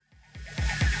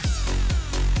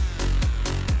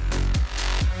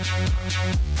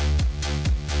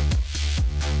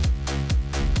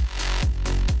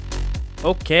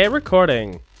Okay,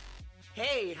 recording.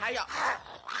 Hey, how y'all?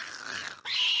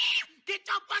 Get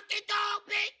your fucking dog,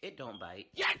 bitch! It don't bite.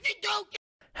 Yes, it do!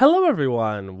 Hello,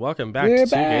 everyone. Welcome back to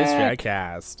Two Gays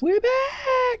Dragcast. We're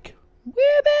back!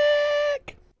 We're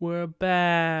back! We're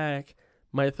back.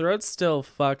 My throat's still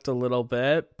fucked a little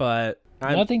bit, but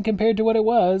Nothing compared to what it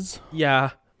was.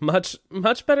 yeah, much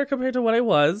better compared to what I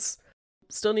was.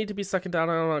 Still need to be sucking down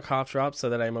on a cough drop so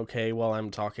that I'm okay while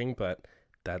I'm talking, but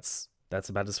that's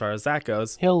about as far as that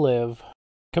goes. He'll live.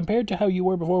 Compared to how you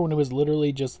were before when it was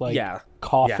literally just like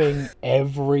coughing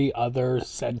every other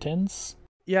sentence.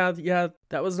 Yeah,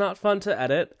 that was not fun to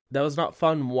edit. That was not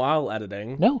fun while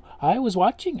editing. No, I was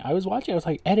watching. I was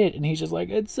like, edit. And he's just like,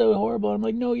 it's so horrible. I'm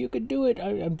like, no, you could do it.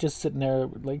 I'm just sitting there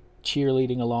like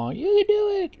cheerleading along. You could do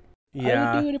it.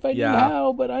 I would do it if I knew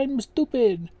how, but I'm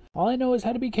stupid. All I know is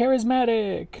how to be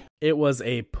charismatic. It was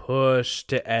a push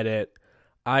to edit.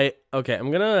 I'm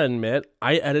gonna admit,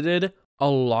 I edited a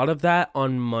lot of that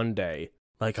on Monday.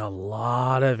 Like, a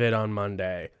lot of it on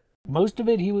Monday. Most of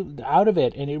it, he was out of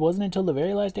it, and it wasn't until the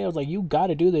very last day I was like, you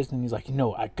gotta do this, and he's like,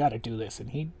 no, I gotta do this, and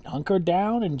he hunkered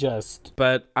down and just...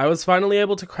 But I was finally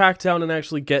able to crack down and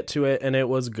actually get to it, and it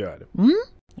was good.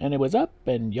 And it was up,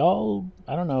 and y'all,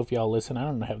 I don't know if y'all listen, I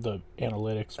don't have the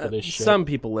analytics for this shit. Some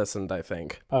people listened, I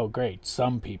think. Oh, great,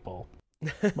 some people.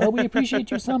 Well, we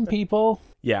appreciate you some people.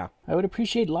 Yeah. I would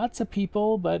appreciate lots of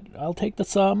people, but I'll take the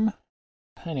some.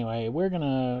 Anyway, we're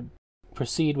gonna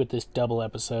proceed with this double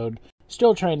episode.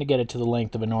 Still trying to get it to the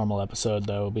length of a normal episode,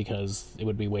 though, because it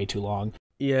would be way too long.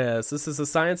 Yes, this is a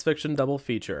science fiction double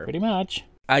feature. Pretty much.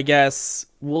 I guess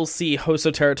we'll see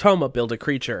Hoso Teratoma build a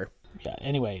creature. Yeah,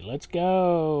 anyway, let's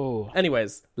go.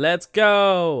 Anyways, let's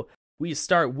go. We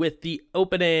start with the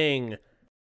opening.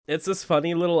 It's this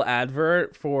funny little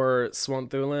advert for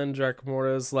Swanthula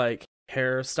Dracmorta's, like,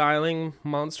 hairstyling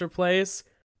monster place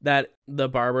that the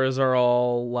barbers are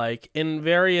all, like, in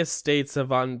various states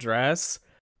of undress,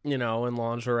 you know, in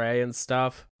lingerie and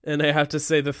stuff. And I have to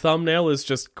say the thumbnail is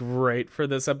just great for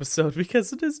this episode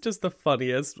because it is just the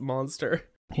funniest monster.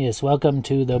 Yes, welcome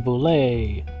to the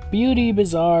Boulé Beauty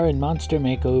Bazaar and Monster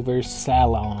Makeover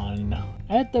Salon.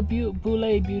 At the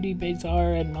Boulé Beauty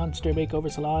Bazaar and Monster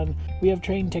Makeover Salon, we have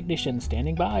trained technicians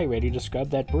standing by, ready to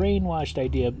scrub that brainwashed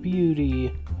idea of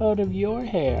beauty out of your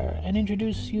hair and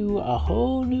introduce you a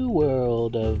whole new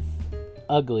world of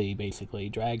ugly, basically,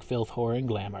 drag, filth, horror, and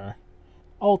glamour.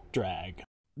 Alt drag.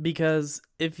 Because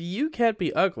if you can't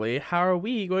be ugly, how are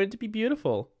we going to be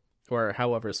beautiful? Or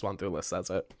however Swanthula says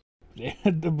it.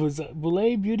 The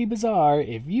Boulé Beauty Bazaar,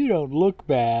 if you don't look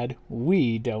bad,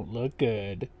 we don't look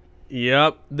good.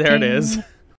 Yep, there it is.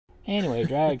 Anyway,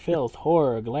 drag, filth,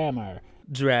 horror, glamour.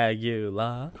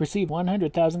 Dragula. Receive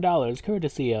 $100,000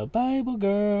 courtesy of Bible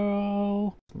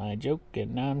Girl. My joke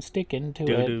and I'm sticking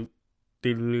to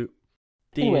it.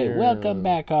 Anyway, welcome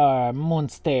back our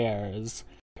monsters.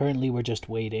 Currently we're just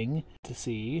waiting to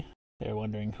see. They're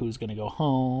wondering who's going to go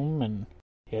home and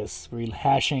yes,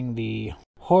 rehashing the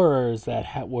horrors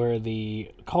that were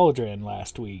the cauldron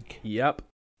last week. Yep.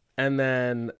 And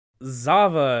then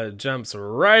Zava jumps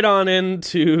right on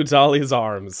into Dolly's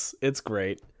arms. It's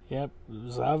great. Yep,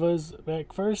 Zava's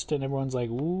back first, and everyone's like,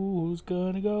 ooh, who's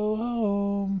gonna go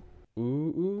home?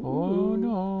 Ooh. Oh,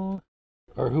 no.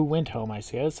 Or who went home, I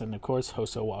guess, and of course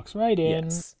Hoso walks right in.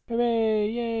 Yes. Hooray,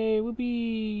 yay,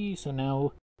 whoopee. So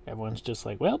now everyone's just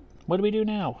like, well, what do we do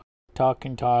now? Talk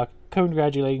and talk,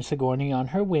 congratulating Sigourney on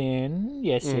her win.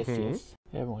 Yes.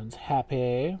 Everyone's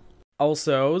happy.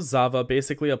 Also, Zava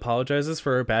basically apologizes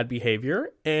for her bad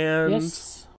behavior, and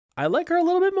yes. I like her a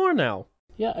little bit more now.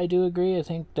 Yeah, I do agree. I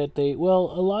think that a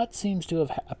lot seems to have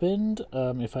happened.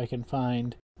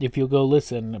 If you go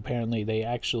listen, apparently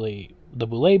the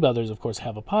Boulé brothers, of course,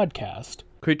 have a podcast.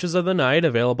 Creatures of the Night,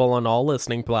 available on all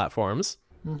listening platforms.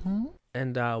 Mm-hmm.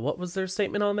 And what was their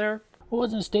statement on there? Well, it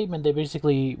wasn't a statement. They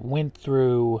basically went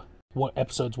through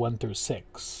episodes 1 through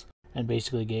 6 and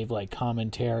basically gave like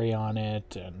commentary on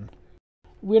it. And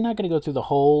we're not going to go through the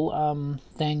whole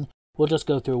thing. We'll just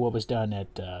go through what was done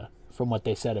from what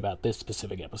they said about this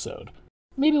specific episode.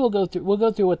 Maybe we'll go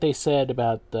through what they said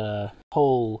about the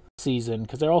whole season,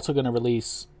 because they're also going to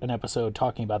release an episode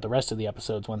talking about the rest of the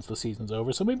episodes once the season's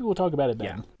over, so maybe we'll talk about it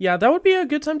then. Yeah, that would be a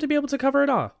good time to be able to cover it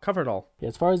all. Yeah,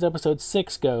 as far as episode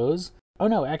 6 goes,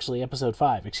 episode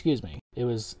 5, excuse me. It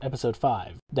was episode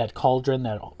 5, that cauldron,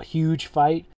 that huge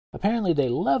fight. Apparently they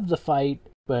loved the fight,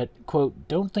 but, quote,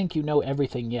 don't think you know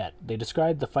everything yet. They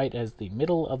described the fight as the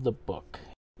middle of the book.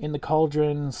 In the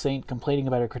cauldron, Saint complaining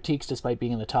about her critiques despite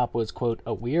being in the top was, quote,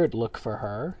 a weird look for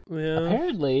her. Yeah.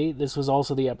 Apparently, this was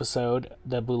also the episode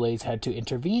the Boulets had to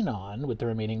intervene on with the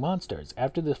remaining monsters.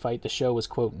 After the fight, the show was,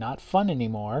 quote, not fun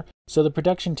anymore, so the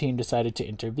production team decided to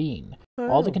intervene.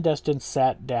 All the contestants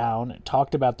sat down,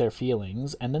 talked about their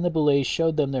feelings, and then the Boulets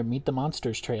showed them their Meet the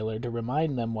Monsters trailer to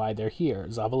remind them why they're here,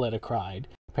 Zavaleta cried.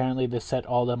 Apparently, this set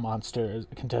all the monster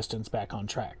contestants back on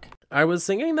track. I was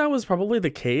thinking that was probably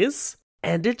the case,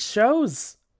 and it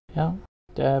shows. Yeah,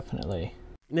 definitely.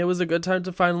 It was a good time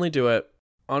to finally do it.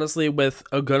 Honestly, with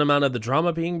a good amount of the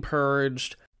drama being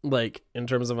purged, like, in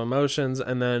terms of emotions,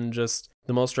 and then just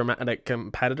the most dramatic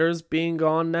competitors being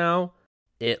gone now,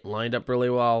 it lined up really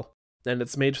well. And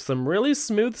it's made some really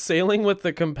smooth sailing with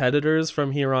the competitors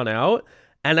from here on out,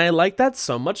 and I like that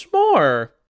so much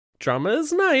more. Drama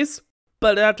is nice,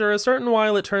 but after a certain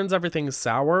while it turns everything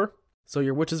sour, so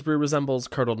your witch's brew resembles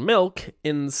curdled milk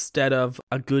instead of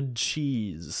a good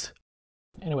cheese.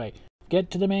 Anyway, get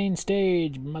to the main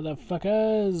stage,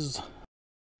 motherfuckers.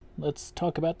 Let's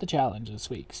talk about the challenge this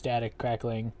week. Static,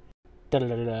 crackling,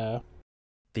 da-da-da-da-da.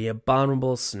 The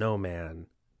Abominable Snowman,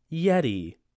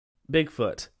 Yeti,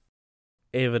 Bigfoot,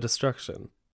 Ava Destruction.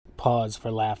 Pause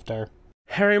for laughter.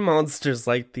 Hairy monsters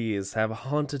like these have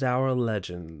haunted our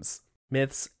legends,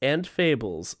 myths, and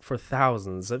fables for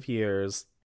thousands of years.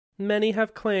 Many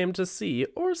have claimed to see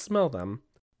or smell them,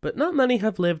 but not many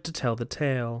have lived to tell the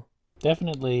tale.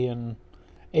 Definitely in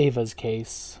Ava's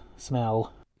case,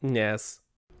 smell. Yes.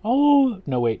 Oh,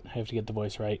 no wait, I have to get the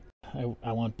voice right.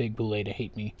 I want Big Boulet to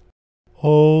hate me.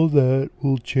 All that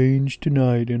will change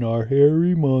tonight in our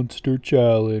Hairy Monster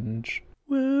Challenge,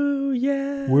 Woo,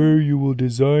 yeah. where you will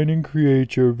design and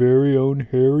create your very own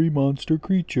hairy monster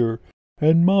creature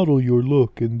and model your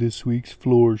look in this week's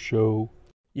floor show.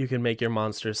 You can make your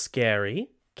monster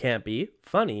scary, campy,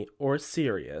 funny, or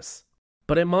serious.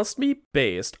 But it must be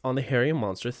based on the hairy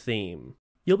monster theme.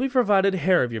 You'll be provided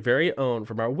hair of your very own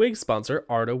from our wig sponsor,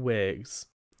 Arta Wigs.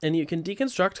 And you can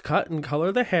deconstruct, cut, and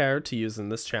color the hair to use in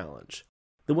this challenge.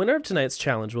 The winner of tonight's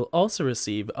challenge will also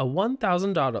receive a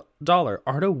 $1,000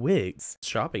 Arta Wigs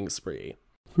shopping spree.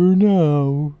 For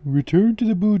now, return to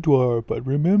the boudoir, but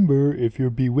remember, if your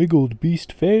bewiggled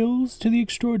beast fails to the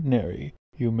extraordinary,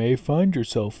 you may find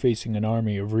yourself facing an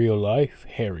army of real-life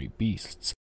hairy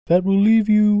beasts that will leave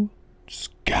you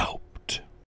scalped.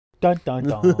 Dun dun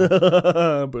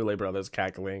dun. Boulay Brothers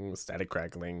cackling, static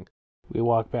crackling. We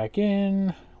walk back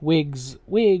in. Wigs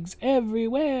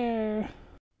everywhere.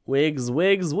 Wigs,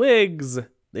 wigs, wigs.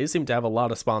 They seem to have a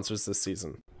lot of sponsors this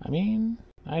season. I mean,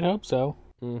 I'd hope so.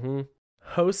 Mm-hmm.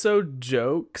 Hoso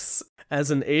jokes.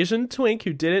 As an Asian twink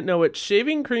who didn't know what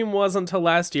shaving cream was until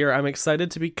last year, I'm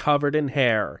excited to be covered in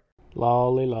hair.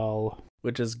 Lolly lol.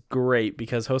 Which is great,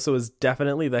 because Hoso is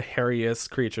definitely the hairiest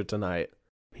creature tonight.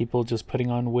 People just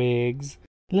putting on wigs.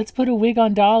 Let's put a wig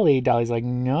on Dolly. Dolly's like,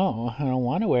 no, I don't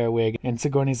want to wear a wig. And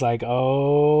Sigourney's like,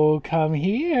 oh, come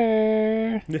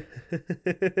here.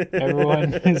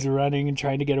 Everyone is running and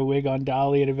trying to get a wig on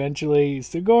Dolly, and eventually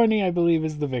Sigourney, I believe,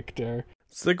 is the victor.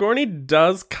 Sigourney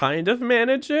does kind of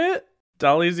manage it.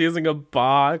 Dolly's using a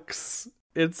box.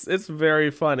 It's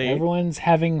very funny. Everyone's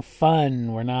having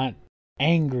fun. We're not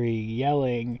angry,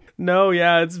 yelling. No,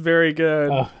 yeah, it's very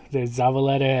good. Oh, there's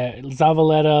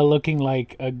Zavaleta looking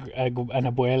like an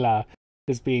abuela,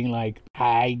 just being like,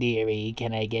 hi, dearie,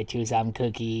 can I get you some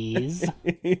cookies?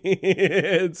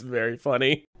 It's very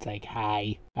funny. It's like,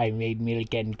 hi, I made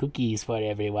milk and cookies for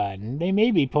everyone. They may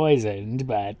be poisoned,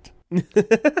 but...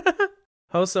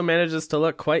 Hoso manages to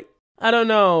look quite a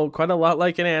lot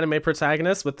like an anime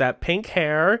protagonist with that pink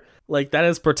hair. Like, that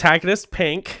is protagonist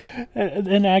pink.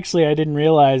 And actually, I didn't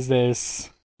realize this.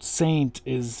 Saint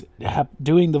is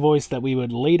doing the voice that we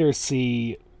would later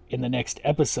see in the next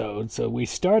episode. So we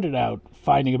started out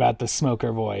finding about the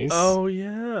smoker voice. Oh,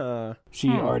 yeah. She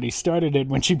already started it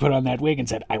when she put on that wig and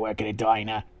said, I work at a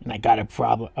diner, and I got a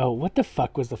problem. Oh, what the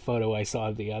fuck was the photo I saw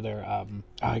of the other?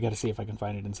 I gotta see if I can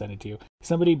find it and send it to you.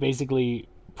 Somebody basically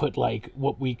put, like,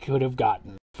 what we could have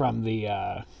gotten from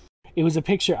the, it was a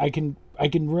picture, I can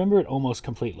remember it almost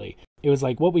completely. It was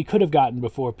like what we could have gotten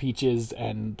before Peaches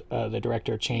and the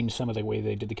director changed some of the way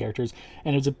they did the characters.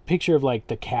 And it was a picture of like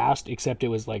the cast, except it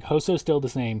was like Hoso still the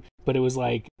same, but it was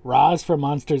like Roz from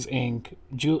Monsters Inc.,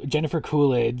 Jennifer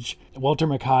Coolidge, Walter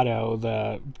Mercado,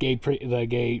 the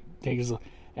gay,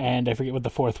 and I forget what the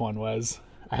fourth one was.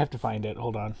 I have to find it.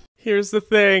 Hold on. Here's the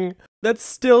thing. That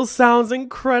still sounds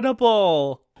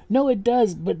incredible. No, it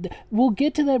does, but we'll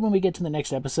get to that when we get to the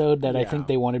next episode. I think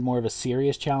they wanted more of a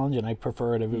serious challenge, and I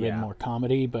prefer it a bit more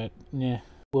comedy. But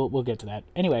we'll get to that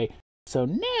anyway. So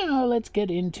now let's get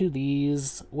into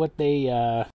these what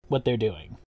they're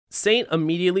doing. Saint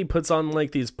immediately puts on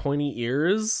like these pointy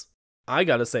ears. I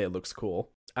gotta say, it looks cool.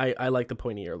 I like the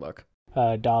pointy ear look.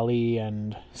 Dolly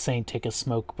and Saint take a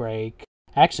smoke break.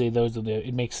 Actually,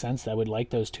 it makes sense that I would like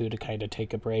those two to kind of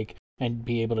take a break and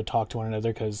be able to talk to one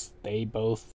another, because they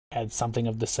both had something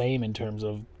of the same in terms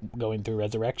of going through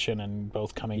resurrection and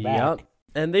both coming back. Yep.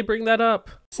 And they bring that up.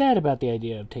 Sad about the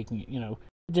idea of taking,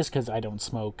 just because I don't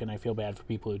smoke and I feel bad for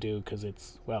people who do, because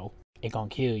it's, well, it gonna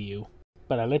kill you.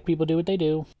 But I let people do what they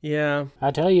do. Yeah.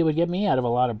 I tell you, it would get me out of a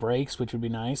lot of breaks, which would be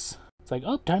nice. It's like,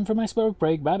 oh, time for my smoke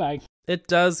break, bye-bye. It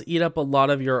does eat up a lot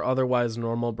of your otherwise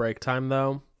normal break time,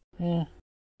 though. Oh,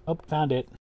 found it.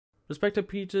 Respect to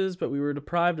Peaches, but we were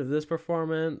deprived of this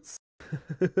performance.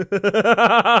 Wait.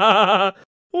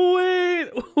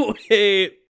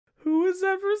 Who is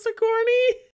that for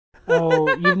Sigourney?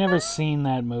 Oh, you've never seen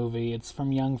that movie. It's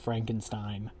from Young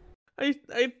Frankenstein. I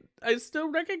still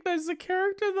recognize the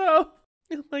character, though.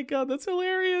 Oh my god, that's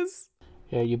hilarious.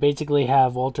 Yeah, you basically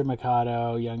have Walter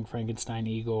Mercado, Young Frankenstein,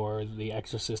 Igor, the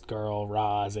Exorcist girl,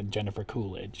 Roz, and Jennifer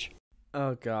Coolidge.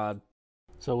 Oh god.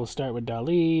 So we'll start with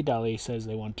Dali. Dali says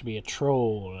they want to be a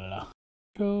troll.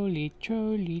 Trolly,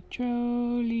 trolly,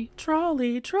 trolly.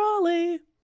 Trolley.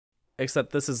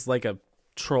 Except this is like a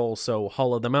troll, so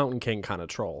Hall of the Mountain King kind of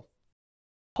troll.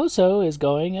 Hoso is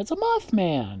going as a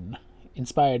Mothman,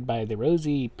 inspired by the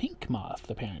rosy pink moth,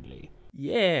 apparently.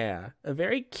 Yeah, a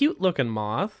very cute-looking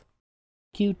moth.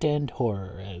 Cute and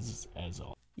horror, as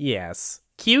all. Yes,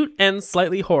 cute and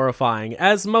slightly horrifying,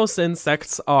 as most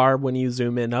insects are when you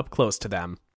zoom in up close to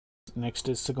them. Next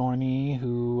is Sigourney,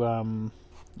 who, I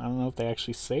don't know if they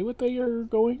actually say what they are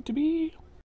going to be.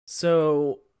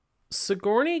 So,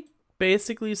 Sigourney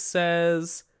basically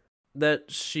says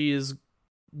that she's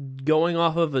going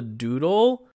off of a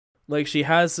doodle. Like, she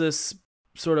has this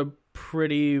sort of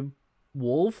pretty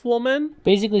wolf woman.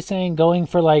 Basically saying going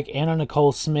for, like, Anna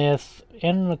Nicole Smith.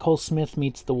 Anna Nicole Smith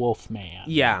meets the Wolf Man.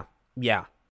 Yeah.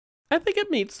 I think it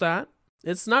meets that.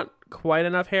 It's not quite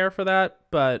enough hair for that,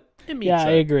 but it meets it. Yeah,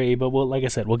 I agree, but like I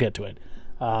said, we'll get to it.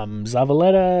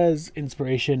 Zavaletta's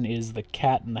inspiration is the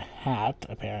Cat in the Hat,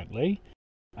 apparently.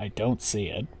 I don't see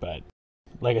it, but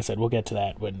like I said, we'll get to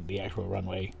that when the actual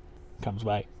runway comes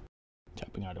by.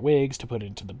 Chopping out her wigs to put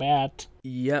into the bat.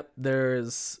 Yep,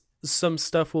 there's some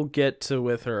stuff we'll get to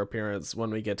with her appearance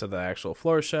when we get to the actual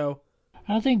floor show.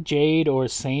 I don't think Jade or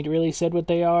Saint really said what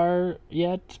they are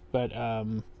yet, but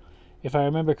if I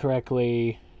remember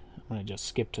correctly, I'm going to just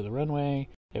skip to the runway.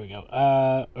 There we go.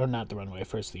 Or not the runway,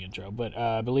 first the intro, but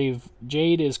I believe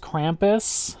Jade is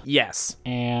Krampus. Yes.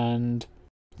 And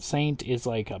Saint is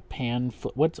like a pan...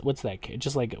 What's that?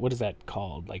 Just like, what is that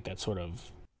called? Like that sort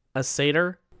of... A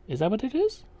satyr? Is that what it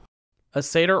is? A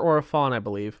satyr or a faun, I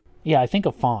believe. Yeah, I think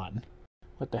a faun.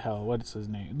 What the hell? What is his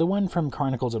name? The one from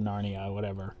Chronicles of Narnia,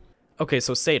 whatever. Okay,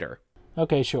 so satyr.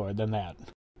 Okay, sure, then that.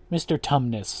 Mr.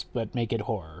 Tumnus, but make it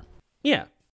horror. Yeah.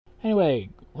 Anyway,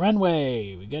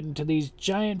 runway. We get into these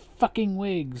giant fucking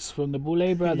wigs from the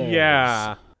Boulet brothers.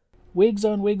 Yeah. Wigs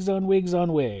on wigs on wigs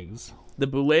on wigs. The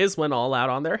Boulets went all out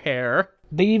on their hair.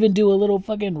 They even do a little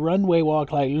fucking runway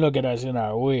walk like, look at us in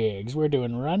our wigs. We're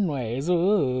doing runways.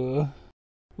 Ooh.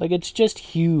 Like, it's just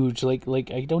huge.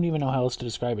 Like I don't even know how else to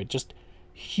describe it. Just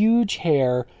huge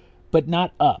hair, but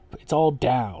not up. It's all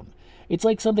down. It's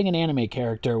like something an anime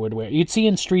character would wear. You'd see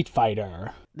in Street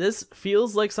Fighter. This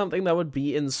feels like something that would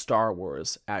be in Star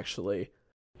Wars, actually.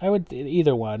 I would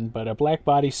either one, but a black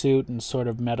bodysuit and sort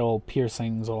of metal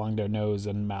piercings along their nose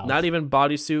and mouth. Not even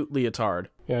bodysuit, leotard.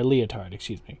 Yeah, leotard,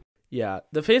 excuse me. Yeah,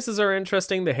 the faces are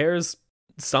interesting. The hair's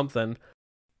something.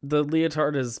 The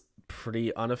leotard is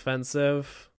pretty unoffensive.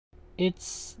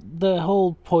 It's... the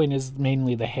whole point is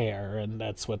mainly the hair, and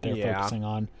that's what they're focusing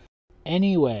on.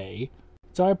 Anyway,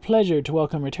 it's our pleasure to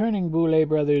welcome returning Boulet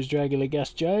Brothers Dragula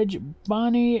guest judge,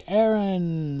 Bonnie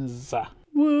Aarons.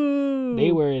 Woo!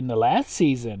 They were in the last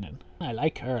season, and I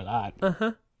like her a lot.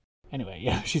 Uh-huh. Anyway,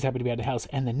 yeah, she's happy to be at the house.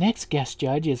 And the next guest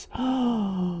judge is,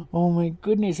 oh my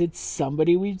goodness, it's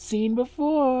somebody we've seen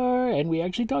before. And we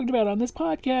actually talked about on this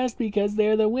podcast because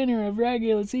they're the winner of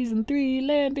Dragula Season 3,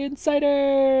 Landon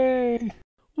Cider.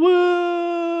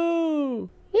 Woo!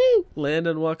 Woo!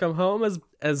 Landon, welcome home,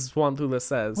 as Juan Tula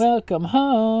says. Welcome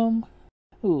home.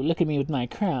 Ooh, look at me with my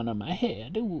crown on my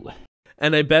head. Ooh.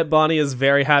 And I bet Bonnie is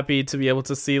very happy to be able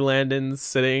to see Landon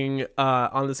sitting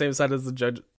on the same side as the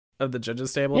judge of the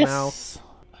judges table now. Yes,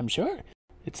 I'm sure.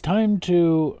 It's time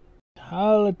to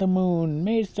howl at the moon,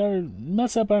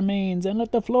 mess up our mains, and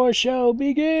let the floor show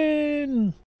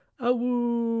begin.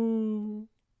 Awoo.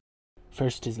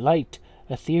 First is light,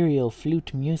 ethereal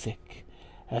flute music,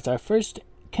 as our first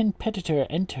competitor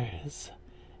enters,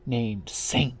 named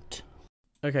Saint.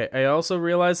 Okay, I also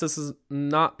realized this is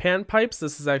not panpipes.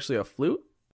 This is actually a flute.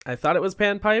 I thought it was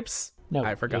panpipes. No,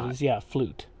 I forgot. It is, yeah,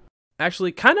 flute.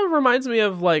 Actually, kind of reminds me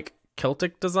of like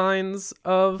Celtic designs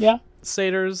of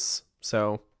satyrs.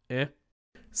 So,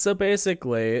 So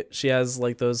basically, she has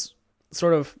like those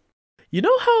sort of, you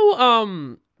know how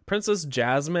Princess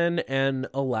Jasmine and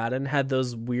Aladdin had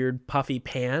those weird puffy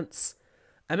pants?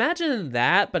 Imagine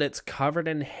that, but it's covered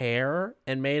in hair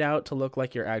and made out to look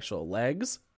like your actual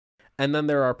legs. And then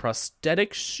there are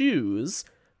prosthetic shoes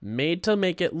made to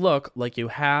make it look like you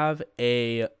have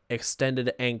a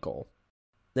extended ankle.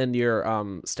 Then you're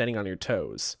standing on your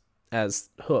toes as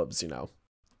hooves, you know.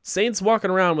 Saint's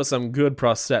walking around with some good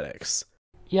prosthetics.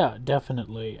 Yeah,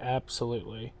 definitely.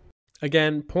 Absolutely.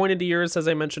 Again, pointed ears, as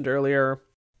I mentioned earlier.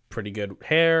 Pretty good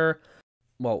hair.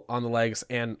 Well, on the legs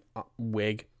and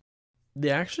wig.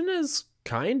 The action is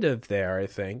kind of there, I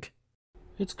think.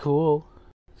 It's cool.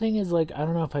 Thing is, like, I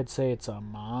don't know if I'd say it's a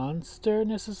monster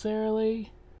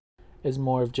necessarily. It's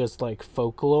more of just like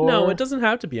folklore. No, it doesn't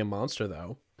have to be a monster,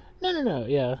 though. No.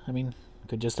 Yeah, I mean,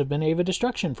 could just have been Ava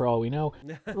Destruction for all we know.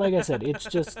 Like I said, it's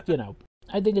just, you know,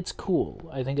 I think it's cool.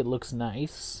 I think it looks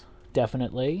nice,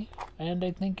 definitely, and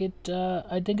I think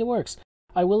it works.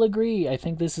 I will agree. I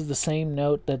think this is the same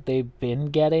note that they've been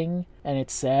getting, and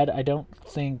it's sad. I don't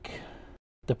think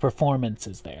the performance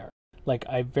is there. Like,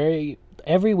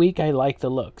 every week I like the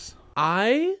looks.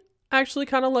 I actually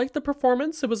kind of like the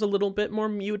performance. It was a little bit more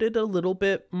muted, a little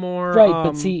bit more... Right,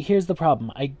 but see, here's the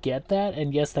problem. I get that,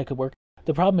 and yes, that could work.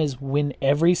 The problem is when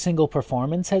every single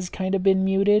performance has kind of been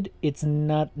muted, it's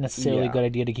not necessarily a good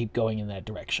idea to keep going in that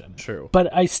direction. True.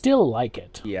 But I still like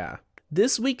it. Yeah.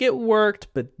 This week it worked,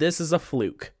 but this is a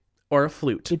fluke. Or a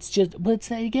flute. It's just, but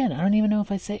again, I don't even know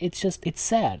if I say, it's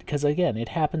sad, because again, it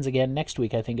happens again next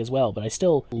week, I think, as well, but I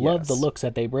still love the looks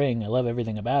that they bring. I love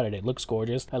everything about it. It looks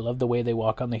gorgeous. I love the way they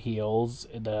walk on the heels,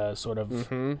 the sort of,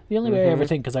 the only way I ever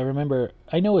think, because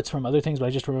I know it's from other things, but I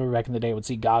just remember back in the day I would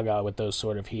see Gaga with those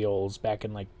sort of heels back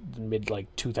in like mid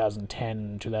like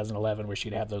 2010, 2011, where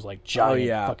she'd have those like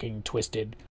giant fucking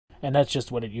twisted, and that's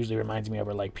just what it usually reminds me of,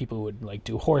 or like people who would like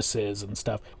do horses and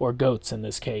stuff, or goats in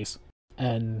this case,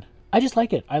 and I just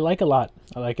like it. I like a lot.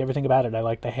 I like everything about it. I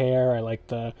like the hair. I like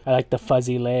the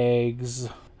fuzzy legs.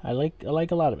 I like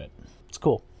a lot of it. It's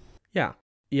cool. Yeah.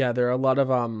 Yeah, there are a lot of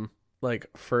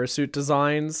like fursuit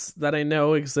designs that I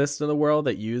know exist in the world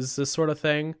that use this sort of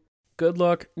thing. Good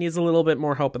look, needs a little bit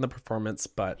more help in the performance,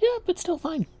 but yeah, but still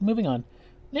fine. Moving on.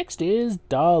 Next is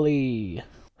Dolly.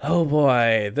 Oh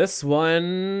boy, this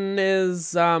one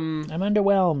is I'm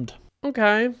underwhelmed.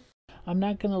 Okay. I'm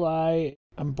not going to lie.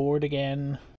 I'm bored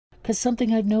again. Because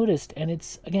something I've noticed, and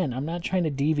it's, again, I'm not trying to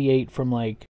deviate from,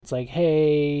 like, it's like,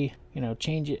 hey,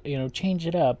 change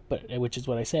it up, but which is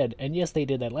what I said. And yes, they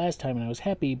did that last time, and I was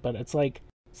happy, but it's like,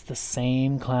 it's the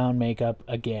same clown makeup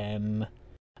again.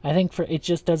 I think it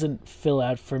just doesn't fill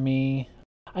out for me.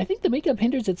 I think the makeup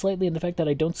hinders it slightly in the fact that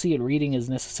I don't see it reading as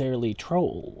necessarily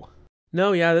troll.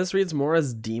 No, yeah, this reads more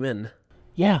as demon.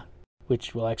 Yeah,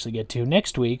 which we'll actually get to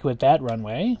next week with that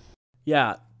runway.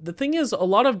 Yeah, the thing is, a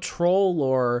lot of troll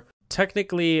lore,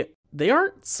 technically, they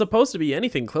aren't supposed to be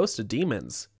anything close to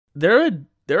demons. They're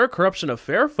a corruption of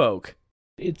fair folk.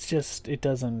 It's just, it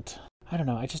doesn't, I don't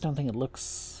know, I just don't think it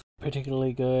looks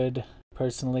particularly good,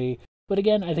 personally. But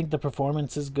again, I think the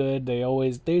performance is good.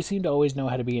 They seem to always know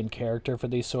how to be in character for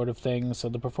these sort of things, so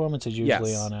the performance is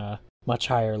usually on a much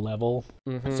higher level.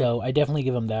 So I definitely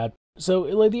give them that. So,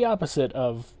 like, the opposite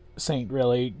of Saint,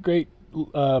 really. Great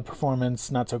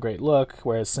performance, not so great look,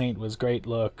 whereas Saint was great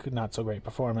look, not so great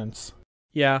performance.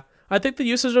 Yeah, I think the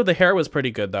usage of the hair was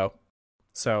pretty good, though.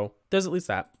 So, there's at least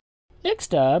that.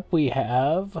 Next up, we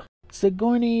have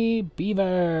Sigourney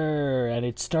Beaver, and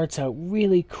it starts out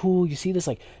really cool. You see this,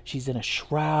 like, she's in a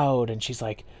shroud, and she's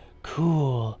like,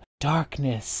 cool,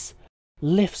 darkness,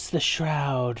 lifts the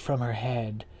shroud from her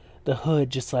head. The hood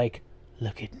just like,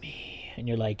 look at me. And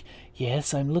you're like,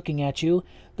 yes, I'm looking at you.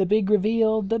 The big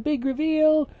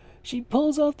reveal. She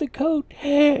pulls off the coat.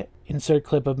 Insert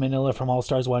clip of Manila from All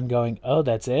Stars 1 going, oh,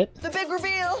 that's it? The big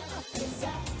reveal!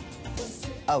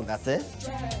 Oh, that's it?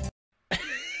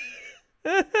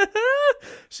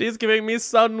 She's giving me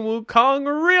Sun Wukong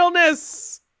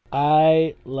realness!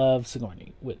 I love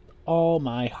Sigourney with all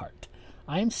my heart.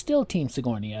 I'm still Team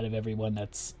Sigourney out of everyone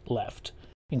that's left,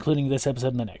 including this episode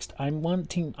and the next. I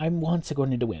want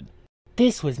Sigourney to win.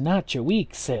 This was not your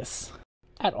week, sis.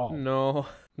 At all.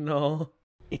 No.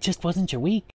 It just wasn't your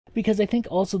week. Because I think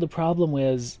also the problem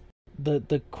was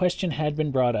the question had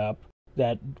been brought up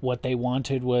that what they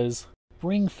wanted was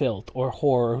bring filth or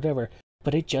horror or whatever,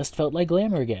 but it just felt like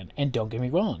glamour again. And don't get me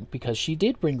wrong, because she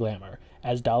did bring glamour.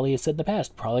 as Dolly has said in the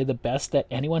past, probably the best that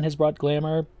anyone has brought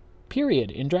glamour,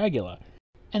 period, in Dragula.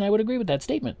 And I would agree with that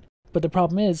statement. But the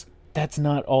problem is, that's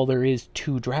not all there is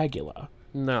to Dragula.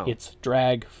 No. It's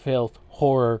drag, filth,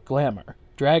 horror, glamour.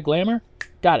 Drag, glamour?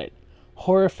 Got it.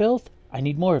 Horror, filth? I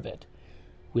need more of it.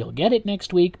 We'll get it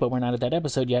next week, but we're not at that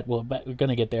episode yet. We're going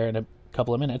to get there in a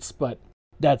couple of minutes, but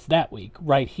that's that week.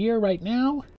 Right here, right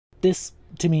now, this,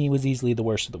 to me, was easily the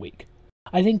worst of the week.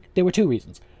 I think there were two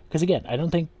reasons. Because again, I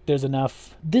don't think there's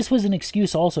enough... This was an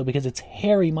excuse also because it's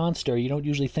hairy monster. You don't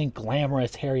usually think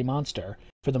glamorous hairy monster,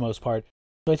 for the most part.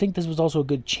 So I think this was also a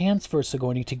good chance for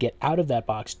Sigourney to get out of that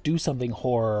box, do something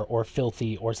horror or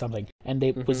filthy or something. And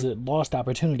it was a lost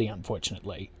opportunity,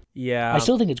 unfortunately. Yeah. I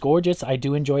still think it's gorgeous. I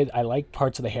do enjoy... I like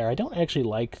parts of the hair. I don't actually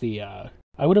like the...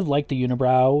 I would have liked the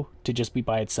unibrow to just be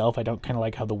by itself. I don't kind of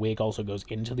like how the wig also goes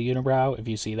into the unibrow, if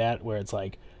you see that, where it's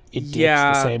like... It dips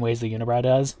the same way as the unibrow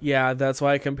does. Yeah, that's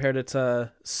why I compared it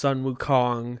to Sun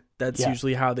Wukong. That's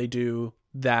usually how they do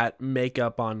that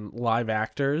makeup on live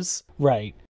actors.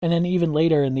 Right. And then even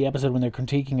later in the episode when they're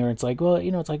critiquing her, it's like, well,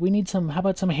 it's like, we need some, how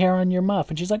about some hair on your muff?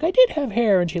 And she's like, I did have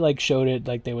hair. And she like showed it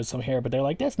like there was some hair, but they're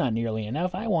like, that's not nearly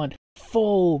enough. I want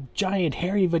full, giant,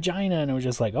 hairy vagina. And it was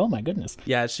just like, oh my goodness.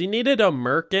 Yeah, she needed a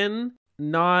merkin,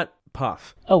 not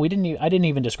puff. Oh, I didn't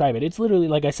even describe it. It's literally,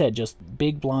 like I said, just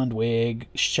big blonde wig,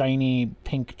 shiny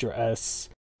pink dress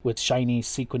with shiny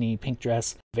sequiny pink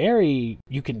dress. Very,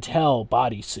 you can tell,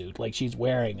 bodysuit. Like she's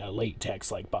wearing a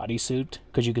latex like bodysuit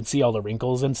because you can see all the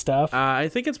wrinkles and stuff. I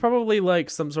think it's probably like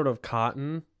some sort of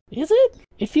cotton. Is it?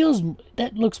 It feels,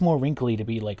 that looks more wrinkly to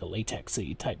be like a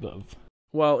latexy type of...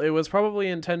 Well, it was probably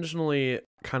intentionally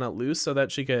kind of loose so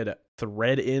that she could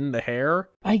thread in the hair.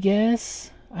 I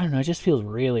guess. I don't know, it just feels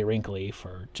really wrinkly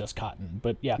for just cotton.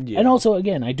 But yeah. And also,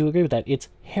 again, I do agree with that. It's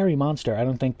hairy monster. I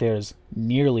don't think there's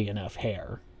nearly enough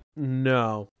hair.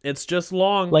 No, it's just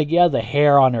long. Like, yeah, the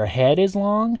hair on her head is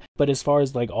long, but as far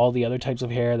as like all the other types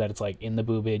of hair that it's like in the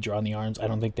boobage or on the arms, I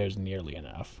don't think there's nearly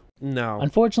enough. No.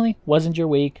 Unfortunately, wasn't your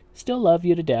week. Still love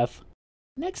you to death.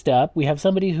 Next up, we have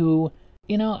somebody who,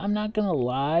 I'm not gonna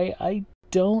lie, I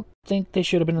don't think they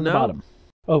should have been in the bottom.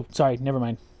 Oh, sorry, never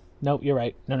mind. No, you're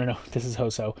right. No. This is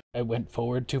Hoso. I went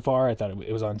forward too far. I thought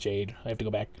it was on Jade. I have to go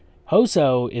back.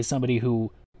 Hoso is somebody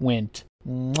who went,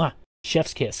 mwah,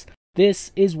 chef's kiss.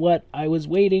 This is what I was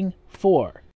waiting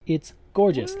for. It's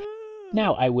gorgeous.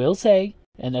 Now, I will say,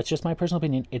 and that's just my personal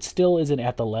opinion, it still isn't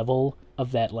at the level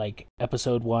of that, like,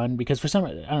 episode 1, because for some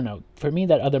reason, I don't know, for me,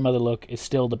 that Other Mother look is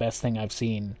still the best thing I've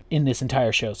seen in this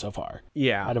entire show so far.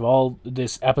 Yeah. Out of all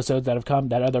this episodes that have come,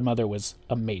 that Other Mother was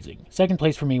amazing. Second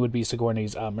place for me would be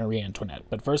Sigourney's Marie Antoinette,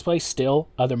 but first place, still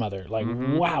Other Mother. Like,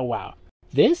 wow.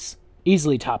 This,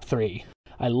 easily top 3.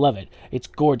 I love it. It's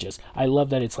gorgeous. I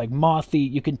love that it's like mothy.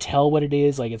 You can tell what it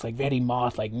is. Like it's like very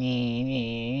moth, like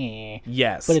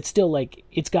yes. But it's still like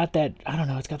it's got that, I don't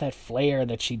know, it's got that flair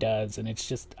that she does, and it's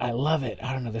just, I love it.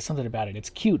 I don't know, there's something about it. It's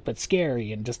cute but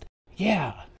scary and just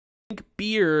Pink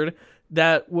beard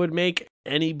that would make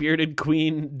any bearded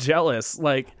queen jealous.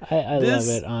 Like I love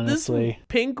it, honestly. This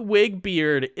pink wig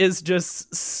beard is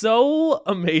just so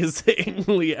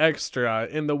amazingly extra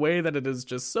in the way that it is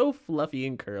just so fluffy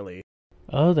and curly.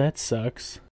 Oh, that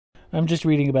sucks. I'm just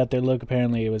reading about their look.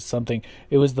 Apparently it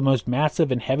was the most massive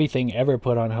and heavy thing ever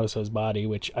put on Hoso's body,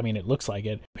 which, I mean, it looks like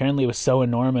it. Apparently it was so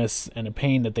enormous and a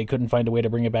pain that they couldn't find a way to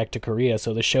bring it back to Korea,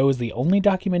 so the show is the only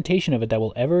documentation of it that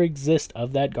will ever exist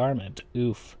of that garment.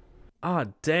 Oof. Ah,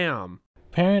 damn.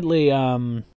 Apparently,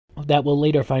 that we'll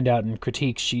later find out in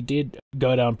critiques, she did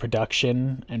go down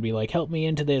production and be like, help me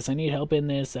into this, I need help in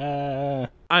this, I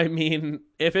mean,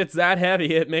 if it's that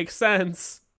heavy, it makes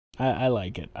sense. I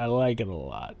like it. I like it a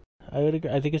lot. I would agree.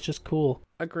 I think it's just cool.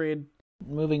 Agreed.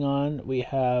 Moving on, we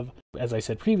have, as I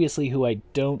said previously, who I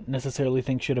don't necessarily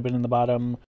think should have been in the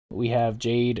bottom. We have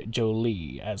Jade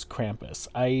Jolie as Krampus.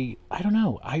 I don't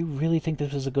know. I really think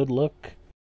this was a good look.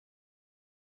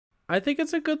 I think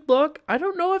it's a good look. I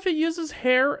don't know if it uses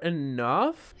hair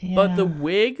enough, but the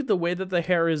wig, the way that the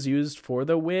hair is used for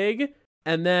the wig,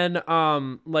 and then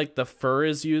like the fur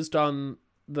is used on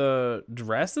the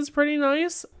dress is pretty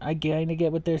nice. I kind of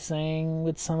get what they're saying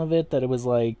with some of it, that it was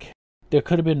like there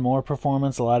could have been more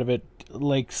performance. A lot of it,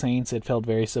 like Saints, it felt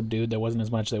very subdued. There wasn't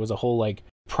as much. There was a whole like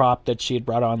prop that she had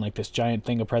brought on, like this giant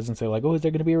thing of presents. They're like, oh, is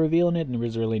there going to be a reveal in it? And there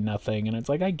was really nothing. And it's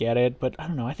like, I get it, but I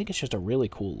don't know. I think it's just a really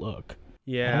cool look.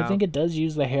 Yeah. And I think it does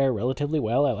use the hair relatively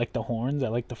well. I like the horns. I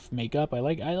like the makeup. I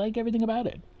like everything about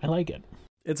it. I like it.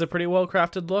 It's a pretty well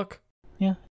crafted look.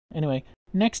 Yeah. Anyway,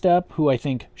 next up, who I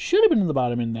think should have been in the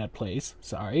bottom in that place.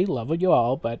 Sorry, love you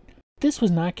all, but this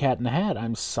was not Cat in the Hat.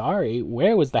 I'm sorry.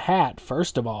 Where was the hat,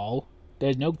 first of all?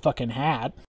 There's no fucking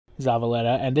hat.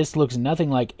 Zavaleta, and this looks nothing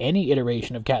like any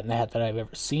iteration of Cat in the Hat that I've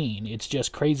ever seen. It's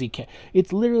just crazy.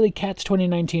 It's literally Cats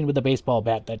 2019 with a baseball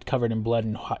bat that's covered in blood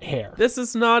and hot hair. This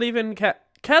is not even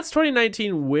Cats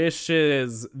 2019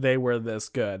 wishes they were this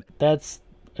good. That's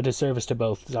a disservice to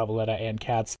both Zavaleta and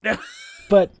Cats.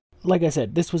 But like I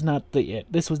said, this was not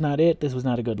it. This was not it. This was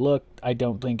not a good look. I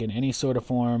don't think in any sort of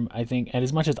form. I think, and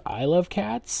as much as I love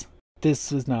Cats,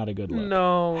 this was not a good look.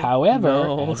 No.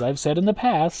 However, as I've said in the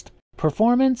past,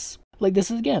 performance, like this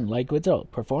is again, like with all,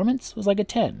 performance was like a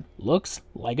 10. Looks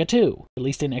like a 2, at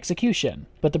least in execution.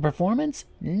 But the performance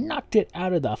knocked it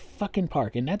out of the fucking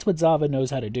park, and that's what Zava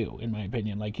knows how to do, in my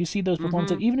opinion. Like, you see those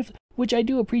performances, even if, which I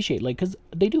do appreciate, like, because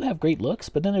they do have great looks,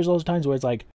 but then there's those times where it's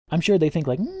like, I'm sure they think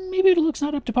like, maybe the look's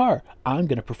not up to par. I'm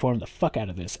going to perform the fuck out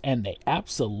of this, and they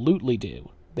absolutely do.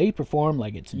 They perform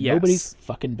like it's nobody's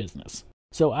fucking business.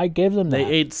 So I give them that. They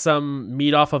ate some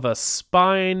meat off of a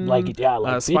spine, like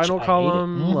spinal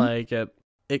column. Like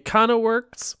it kind of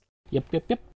works.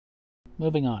 Yep.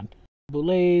 Moving on.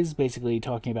 Boulez basically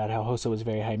talking about how Hoso was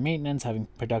very high maintenance, having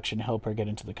production help her get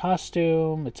into the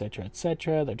costume, etc.,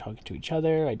 etc. They're talking to each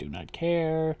other. I do not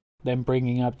care. Them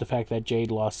bringing up the fact that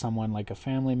Jade lost someone like a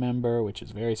family member, which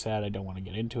is very sad. I don't want to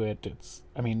get into it.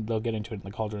 They'll get into it in the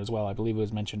Cauldron as well. I believe it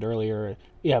was mentioned earlier.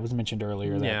 Yeah, it was mentioned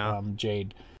earlier that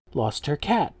Jade lost her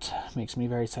cat. Makes me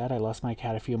very sad. I lost my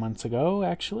cat a few months ago,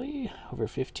 actually. Over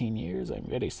 15 years. I'm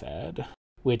very sad.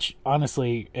 Which,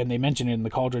 honestly, and they mentioned it in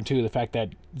the Cauldron too, the fact that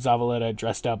Zavaleta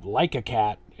dressed up like a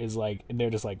cat is like, and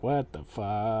they're just like, what the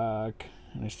fuck?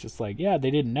 And it's just like, yeah, they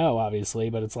didn't know,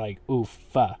 obviously, but it's like, oof.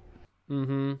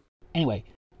 Anyway,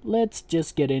 let's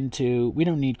just get into, we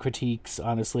don't need critiques,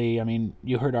 honestly. I mean,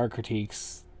 you heard our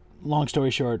critiques. Long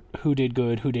story short, who did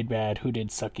good, who did bad, who did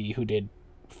sucky, who did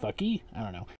fucky? I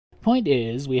don't know. Point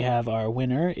is, we have our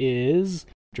winner is,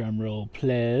 drumroll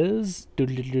please,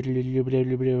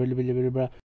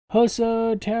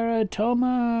 Hoso Teratoma.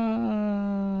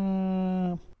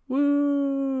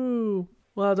 Woo!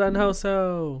 Well done,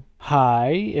 Hoso.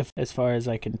 Hai, if as far as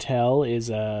I can tell, is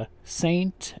a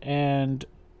Saint, and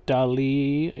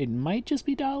Dali. It might just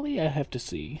be Dali. I have to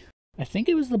see. I think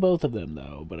it was the both of them,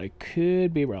 though, but I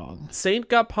could be wrong. Saint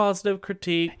got positive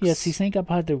critiques. Yes, Saint got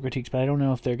positive critiques, but I don't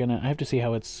know if they're gonna... I have to see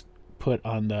how it's put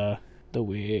on the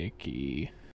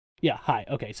wiki. Yeah, Hai.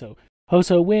 Okay, so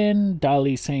Hoso win,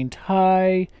 Dali Saint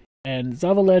Hai, and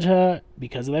Zavaleta,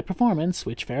 because of that performance,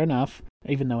 which fair enough,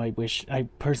 even though I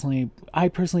personally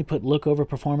put look over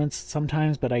performance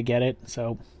sometimes, but I get it,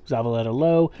 so Zavaleta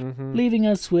low, leaving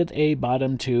us with a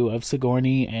bottom 2 of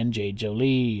Sigourney and Jade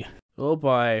Jolie. Oh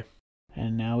boy.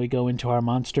 And now we go into our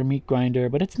monster meat grinder,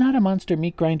 but it's not a monster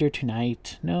meat grinder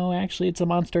tonight. No, actually it's a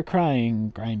monster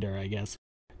crying grinder, I guess.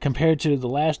 Compared to the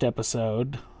last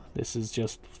episode, this is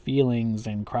just feelings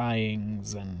and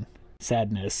cryings and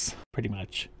sadness, pretty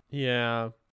much. Yeah.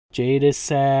 Jade is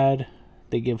sad.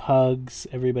 They give hugs.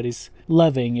 Everybody's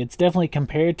loving. It's definitely,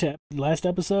 compared to last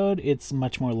episode, it's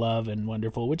much more love and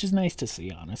wonderful, which is nice to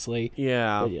see, honestly.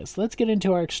 Yeah. But yes, let's get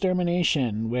into our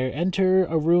extermination, where enter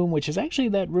a room, which is actually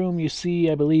that room you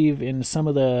see, I believe, in some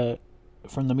of the...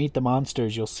 From the Meet the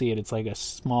Monsters, you'll see it. It's like a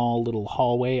small little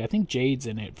hallway. I think Jade's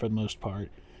in it for the most part.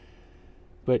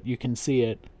 But you can see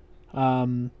it.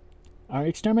 Our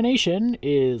extermination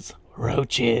is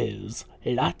roaches.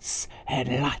 Lots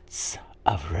and lots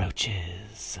of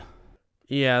roaches.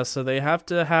 Yeah, so they have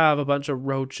to have a bunch of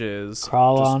roaches.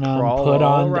 Crawl on them, put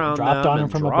on them, dropped on them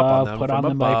from above, put on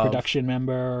them by a production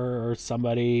member or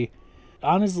somebody.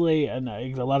 Honestly, and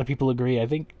a lot of people agree, I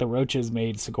think the roaches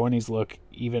made Sigourney's look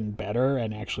even better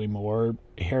and actually more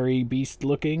hairy beast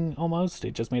looking almost.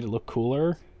 It just made it look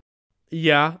cooler.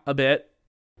 Yeah, a bit.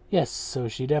 Yes, so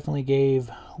she definitely gave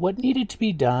what needed to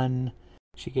be done.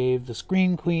 She gave the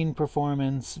Scream Queen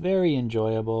performance, very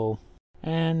enjoyable.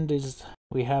 And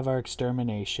we have our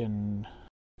extermination.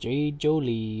 Jade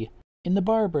Jolie in the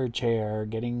barber chair,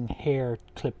 getting hair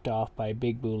clipped off by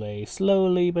Big Boulez,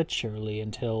 slowly but surely,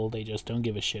 until they just don't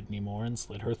give a shit anymore and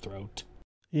slit her throat.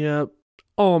 Yep,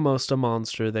 almost a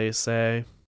monster, they say.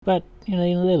 But,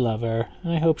 they love her,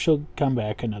 and I hope she'll come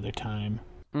back another time.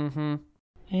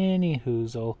 Any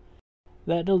hoozle.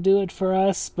 That'll do it for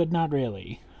us, but not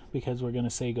really. Because we're gonna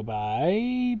say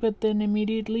goodbye, but then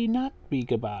immediately not be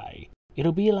goodbye.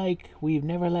 It'll be like we've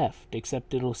never left,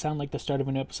 except it'll sound like the start of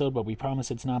an episode, but we promise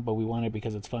it's not, but we want it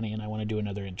because it's funny and I want to do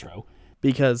another intro.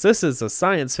 Because this is a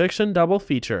science fiction double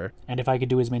feature. And if I could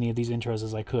do as many of these intros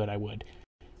as I could, I would.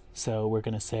 So we're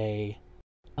gonna say,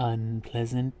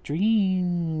 unpleasant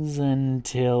dreams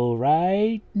until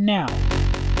right now.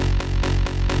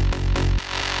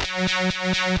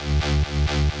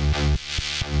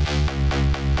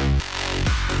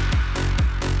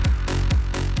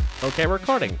 Okay,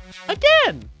 recording.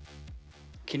 Again!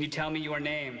 Can you tell me your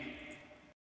name?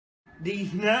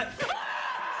 These nuts.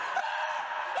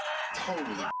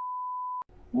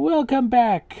 Welcome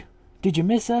back! Did you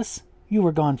miss us? You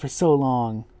were gone for so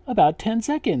long. About 10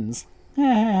 seconds.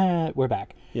 We're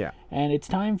back. Yeah. And it's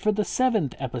time for the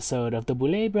 7th episode of the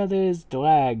Boulet Brothers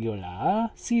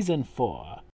Dragula, Season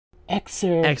 4.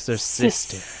 Exorcister.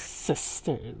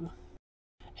 Sister.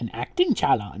 An acting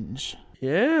challenge.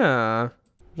 Yeah.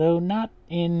 Though not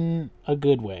in a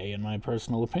good way, in my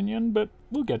personal opinion, but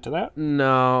we'll get to that.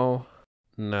 No.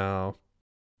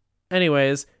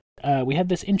 Anyways. We had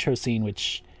this intro scene,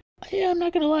 which, yeah, I'm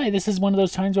not gonna lie, this is one of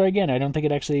those times where, again, I don't think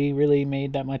it actually really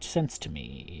made that much sense to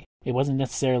me. It wasn't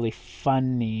necessarily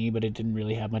funny, but it didn't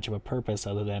really have much of a purpose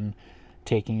other than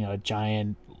taking a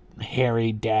giant,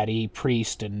 hairy daddy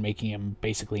priest and making him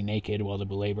basically naked while the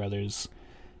Boulet brothers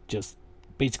just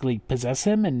basically possess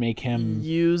him and make him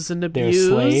use and their abuse.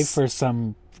 slave for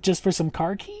some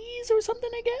car keys or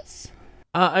something, I guess.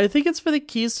 I think it's for the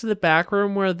keys to the back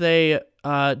room where they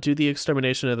do the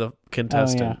extermination of the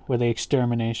contestant. Oh, yeah, where the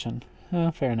extermination.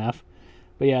 Fair enough.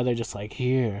 But yeah, they're just like,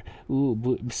 here,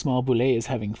 ooh, small Boulet is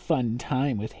having fun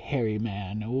time with hairy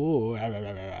man. Ooh, rah, rah,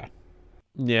 rah, rah.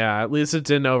 Yeah, at least it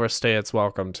didn't overstay its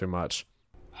welcome too much.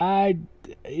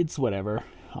 It's whatever,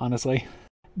 honestly.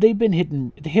 They've been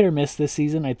hit or miss this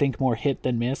season. I think more hit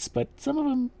than miss, but some of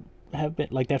them have been,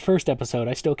 like that first episode,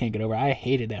 I still can't get over. I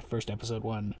hated that first episode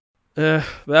one. That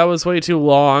was way too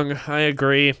long. I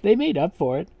agree. They made up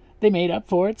for it.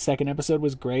 Second episode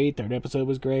was great. Third episode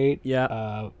was great.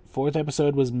 Yeah. Fourth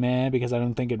episode was meh because I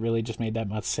don't think it really just made that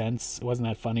much sense. It wasn't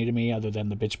that funny to me other than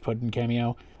the bitch puddin'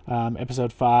 cameo.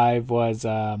 Episode 5 was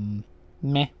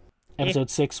meh. Episode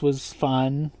 6 was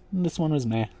fun. This one was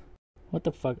meh. What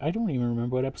the fuck? I don't even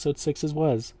remember what episode 6's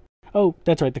was. Oh,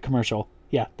 that's right, the commercial.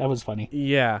 Yeah, that was funny.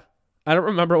 Yeah. I don't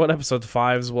remember what episode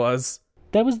 5's was.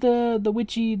 That was the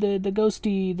witchy, the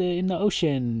ghosty, in the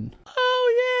ocean.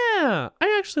 Oh, yeah.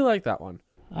 I actually like that one.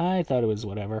 I thought it was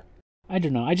whatever. I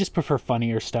don't know. I just prefer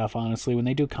funnier stuff, honestly. When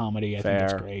they do comedy, I think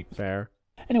that's great. Fair.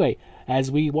 Anyway,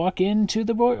 as we walk into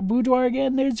the boudoir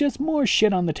again, there's just more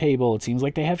shit on the table. It seems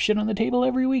like they have shit on the table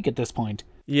every week at this point.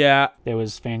 Yeah. There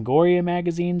was Fangoria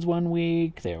magazines one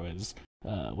week. There was,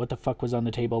 what the fuck was on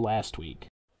the table last week?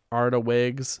 Arta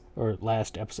Wigs. Or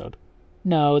last episode.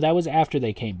 No, that was after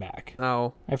they came back.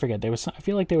 Oh. I forget. I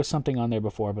feel like there was something on there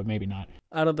before, but maybe not.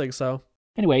 I don't think so.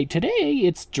 Anyway, today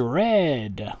it's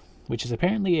Dread, which is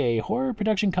apparently a horror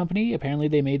production company. Apparently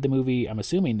they made the movie, I'm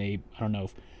assuming they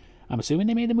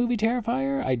made the movie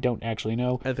Terrifier. I don't actually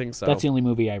know. I think so. That's the only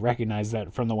movie I recognize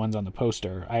that from the ones on the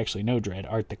poster. I actually know Dread,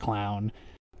 Art the Clown.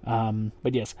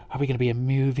 But yes, are we going to be a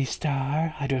movie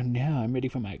star? I don't know. I'm ready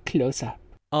for my close-up.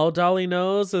 All Dolly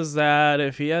knows is that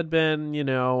if he had been,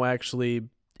 actually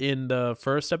in the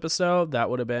first episode, that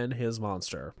would have been his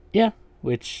monster. Yeah,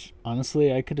 which,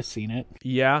 honestly, I could have seen it.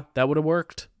 Yeah, that would have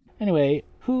worked. Anyway,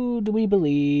 who do we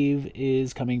believe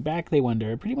is coming back, they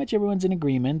wonder? Pretty much everyone's in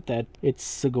agreement that it's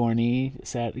Sigourney,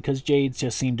 because Jade's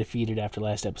just seemed defeated after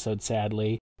last episode,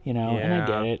 sadly. And I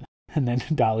get it. And then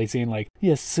Dolly saying, like,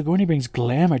 yes, Sigourney brings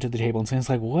glamour to the table. And Sam's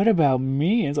like, what about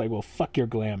me? And it's like, well, fuck your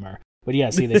glamour. But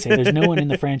yeah, see, they say there's no one in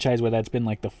the franchise where that's been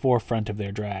like the forefront of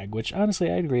their drag, which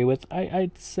honestly I agree with.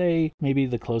 I'd say maybe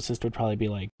the closest would probably be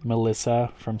like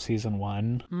Melissa from season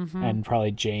 1 and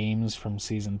probably James from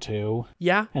season 2.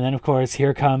 Yeah. And then of course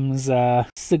here comes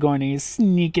Sigourney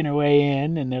sneaking her way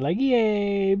in and they're like,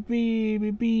 yay,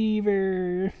 baby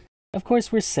beaver. Of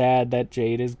course we're sad that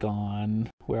Jade is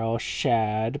gone. We're all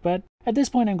shad, but at this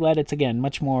point I'm glad it's again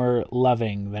much more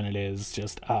loving than it is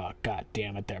just, oh god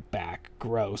damn it, they're back.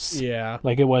 Gross. Yeah.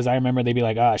 Like it was, I remember they'd be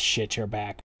like, oh shit, you're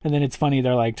back. And then it's funny,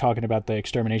 they're like talking about the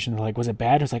extermination. They're like, was it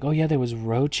bad? It's like, oh yeah, there was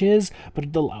roaches,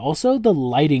 but also the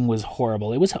lighting was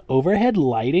horrible. It was overhead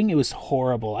lighting. It was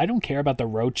horrible. I don't care about the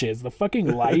roaches. The fucking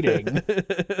lighting.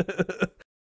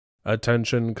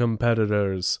 Attention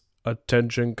competitors.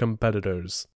 Attention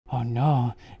competitors. Oh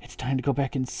no, it's time to go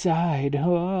back inside.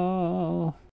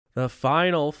 Oh. The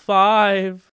final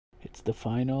 5. It's the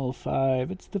final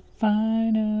 5. It's the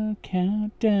final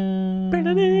countdown.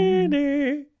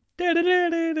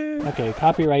 Okay,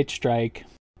 copyright strike.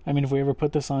 I mean, if we ever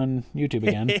put this on YouTube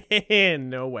again.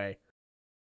 No way.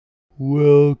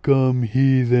 Welcome,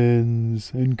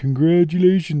 heathens, and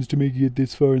congratulations to making it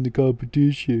this far in the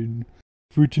competition.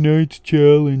 For tonight's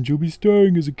challenge, you'll be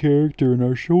starring as a character in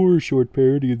our short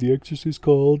parody of The Exorcist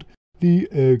called The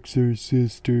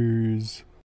Exorcisters.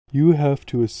 You have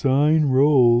to assign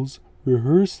roles,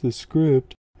 rehearse the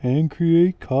script, and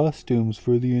create costumes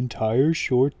for the entire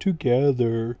short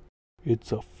together.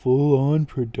 It's a full-on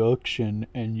production,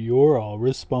 and you're all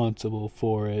responsible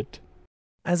for it.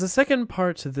 As a second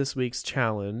part to this week's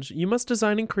challenge, you must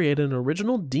design and create an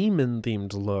original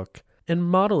demon-themed look and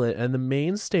model it on the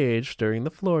main stage during the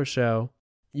floor show.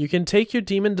 You can take your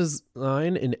demon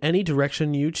design in any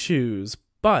direction you choose,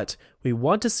 but we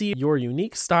want to see your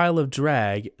unique style of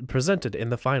drag presented in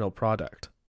the final product.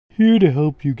 Here to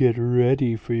help you get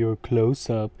ready for your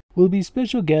close-up will be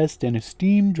special guest and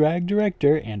esteemed drag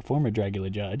director and former Dragula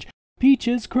judge,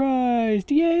 Peaches Christ.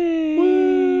 Yay!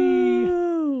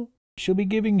 Woo! She'll be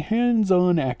giving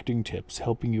hands-on acting tips,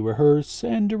 helping you rehearse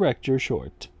and direct your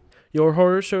short. Your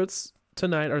horror shorts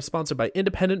tonight are sponsored by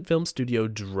independent film studio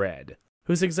Dread,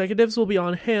 whose executives will be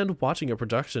on hand watching your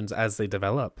productions as they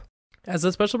develop. As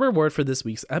a special reward for this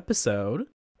week's episode,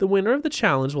 the winner of the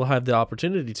challenge will have the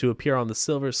opportunity to appear on the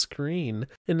silver screen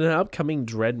in an upcoming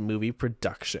Dread movie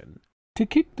production. To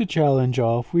kick the challenge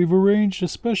off, we've arranged a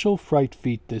special fright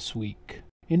feat this week,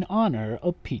 in honor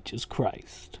of Peaches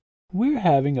Christ. We're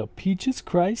having a Peaches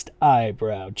Christ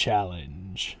eyebrow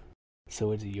challenge.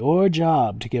 So it's your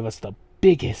job to give us the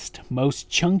biggest, most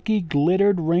chunky,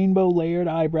 glittered, rainbow-layered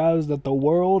eyebrows that the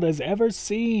world has ever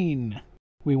seen.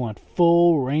 We want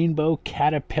full rainbow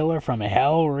caterpillar from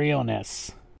hell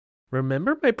realness.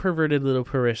 Remember, my perverted little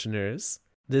parishioners,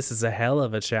 this is a hell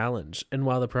of a challenge, and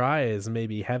while the prize may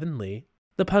be heavenly,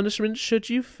 the punishment should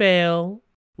you fail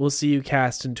will see you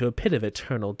cast into a pit of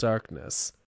eternal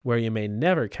darkness, where you may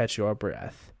never catch your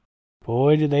breath.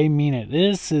 Boy, do they mean it.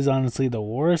 This is honestly the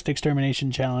worst extermination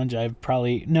challenge I've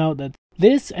probably... No,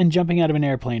 this and jumping out of an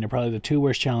airplane are probably the two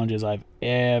worst challenges I've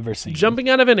ever seen. Jumping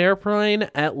out of an airplane,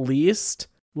 at least,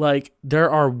 like,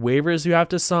 there are waivers you have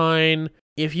to sign.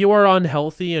 If you are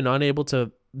unhealthy and unable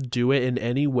to do it in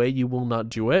any way, you will not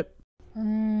do it.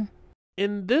 In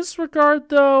this regard,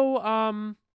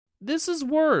 though, this is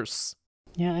worse.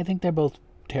 Yeah, I think they're both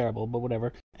terrible, but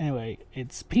whatever. Anyway,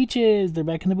 it's Peaches. They're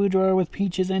back in the boudoir with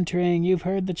Peaches entering. You've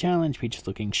heard the challenge. Peaches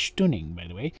looking stunning, by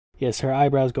the way. Yes, her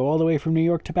eyebrows go all the way from New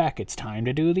York to back. It's time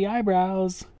to do the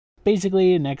eyebrows.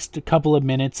 Basically, next couple of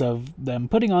minutes of them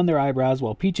putting on their eyebrows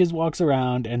while Peaches walks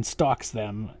around and stalks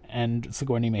them, and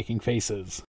Sigourney making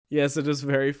faces. Yes, it is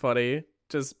very funny.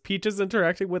 Just Peaches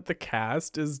interacting with the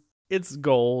cast it's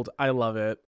gold. I love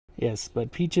it. Yes,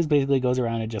 but Peaches basically goes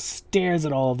around and just stares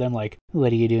at all of them like,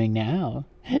 what are you doing now?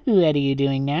 What are you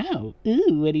doing now?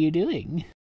 Ooh, what are you doing?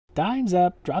 Time's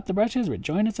up. Drop the brushes.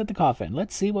 Rejoin us at the coffin.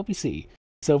 Let's see what we see.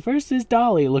 So first is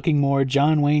Dolly, looking more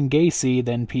John Wayne Gacy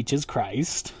than Peaches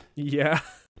Christ. Yeah.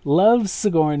 Loves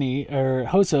Sigourney, or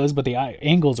Hoso's, but the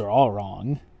angles are all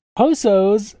wrong.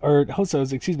 Sigourney's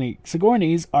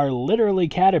are literally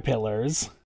caterpillars,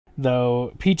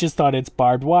 though Peaches thought it's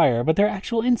barbed wire, but they're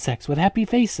actual insects with happy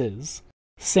faces.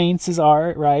 Saints is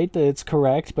art, right? It's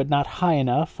correct, but not high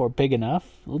enough or big enough,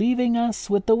 leaving us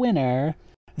with the winner,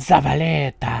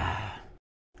 Zavaleta.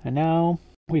 And now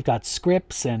we've got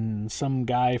scripts and some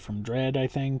guy from Dread, I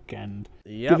think, and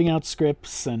giving out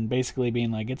scripts and basically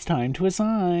being like, it's time to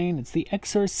assign. It's the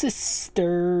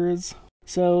Exorcisters.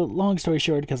 So, long story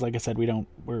short, because like I said,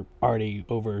 we're already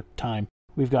over time.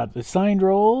 We've got the assigned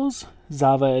roles.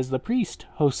 Zava as the priest,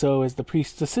 Hoso as the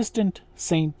priest's assistant,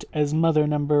 Saint as mother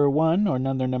number 1 or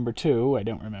mother number 2, I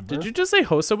don't remember. Did you just say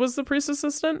Hoso was the priest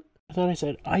assistant? I thought I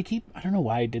said, I don't know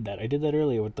why I did that. I did that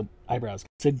earlier with the eyebrows.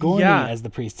 Sigourney as the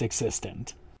priest's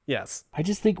assistant. Yes. I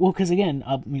just think, well, because again,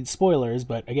 I mean, spoilers,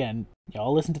 but again,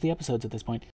 y'all listen to the episodes at this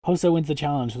point. Hoso wins the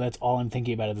challenge, so that's all I'm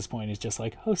thinking about at this point is just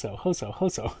like,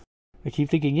 Hoso. I keep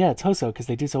thinking, yeah, it's Hoso because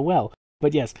they do so well.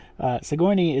 But yes,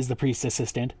 Sigourney is the priest's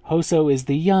assistant. Hoso is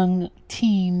the young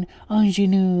teen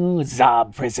ingenue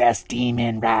Zob-possessed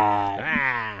demon rat.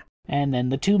 Ah. And then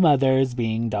the two mothers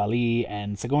being Dolly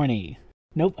and Sigourney.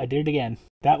 Nope, I did it again.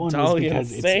 That one Dolly was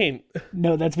because and Saint.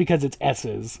 No, that's because it's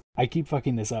S's. I keep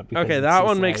fucking this up. Okay, that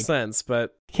one makes sense,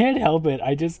 but can't help it.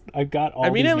 I've got all.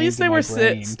 I mean, these at least names they in were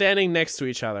my brain. standing next to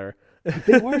each other.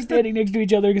 They were standing next to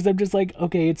each other because I'm just like,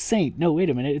 okay, it's Saint. No, wait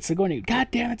a minute, it's Sigourney. God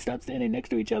damn it, stop standing next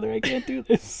to each other. I can't do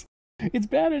this. It's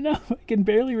bad enough. I can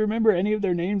barely remember any of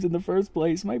their names in the first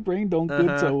place. My brain don't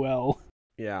good so well.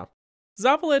 Yeah.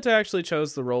 Zavaleta actually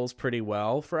chose the roles pretty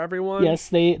well for everyone. Yes,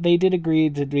 they did agree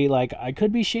to be like, I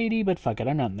could be shady, but fuck it,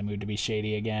 I'm not in the mood to be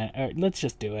shady again. Let's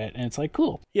just do it. And it's like,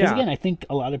 cool. Because again, I think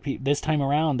a lot of people, this time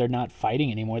around, they're not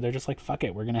fighting anymore. They're just like, fuck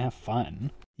it, we're going to have fun.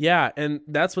 Yeah, and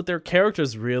that's what their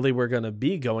characters really were going to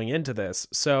be going into this.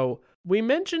 So we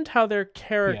mentioned how their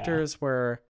characters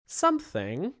were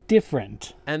something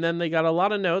different. And then they got a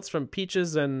lot of notes from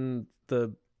Peaches and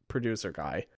the producer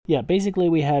guy. Yeah, basically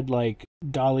we had like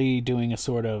Dolly doing a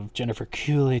sort of Jennifer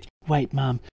Coolidge, white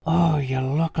mom, oh, you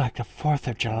look like the 4th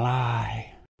of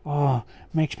July. Oh,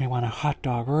 makes me want a hot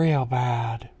dog real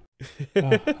bad.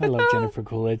 Oh, I love Jennifer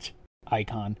Coolidge.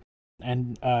 Icon.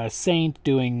 And Saint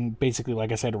doing basically,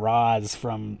 like I said, Roz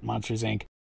from Monsters, Inc.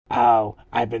 Oh,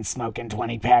 I've been smoking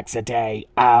 20 packs a day.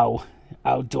 Ow.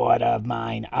 Oh, daughter of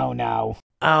mine. Oh, no.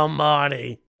 Oh,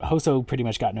 Marty. Hoso pretty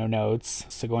much got no notes.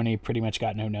 Sigourney pretty much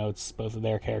got no notes. Both of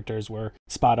their characters were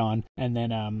spot on. And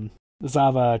then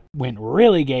Zava went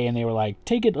really gay, and they were like,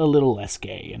 take it a little less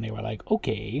gay. And they were like,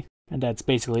 okay. And that's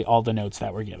basically all the notes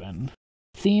that were given.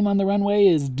 Theme on the runway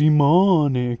is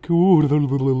demonic.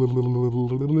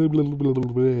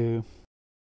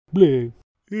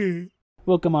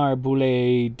 Welcome our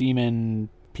boule demon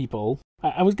people.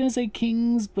 I was gonna say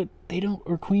kings, but they don't,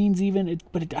 or queens even.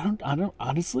 I don't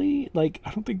honestly, like,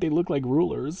 I don't think they look like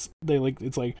rulers. They like,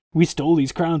 it's like, we stole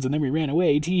these crowns and then we ran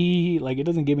away. Tee, like, it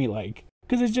doesn't give me like,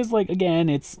 because it's just like, again,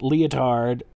 it's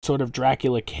leotard, sort of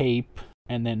Dracula cape,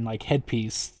 and then like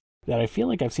headpiece that I feel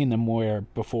like I've seen them wear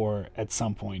before at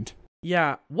some point.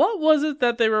 Yeah, what was it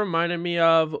that they reminded me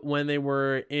of when they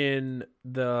were in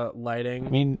the lighting? I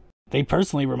mean, they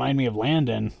personally remind me of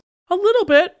Landon. A little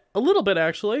bit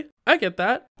actually. I get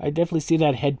that. I definitely see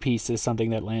that headpiece as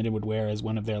something that Landon would wear as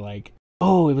one of their like,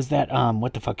 oh, it was that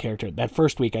what the fuck character? That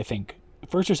first week, I think.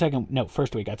 First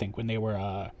week, I think, when they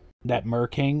were that Mer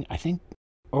King, I think,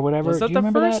 or whatever. Was that Do you the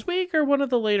remember first week or one of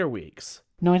the later weeks?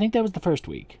 No, I think that was the first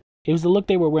week. It was the look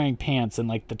they were wearing pants, and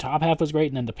like the top half was great,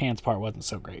 and then the pants part wasn't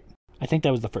so great. I think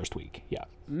that was the first week, yeah.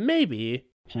 Maybe.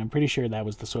 And I'm pretty sure that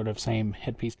was the sort of same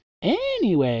headpiece.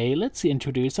 Anyway, let's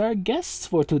introduce our guests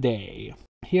for today.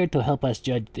 Here to help us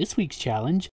judge this week's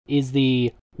challenge is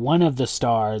one of the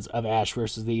stars of Ash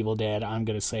vs. the Evil Dead. I'm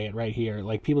going to say it right here.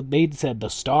 Like, they said the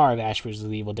star of Ash vs.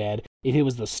 the Evil Dead. If it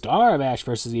was the star of Ash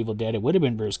vs. the Evil Dead, it would have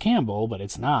been Bruce Campbell, but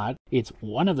it's not. It's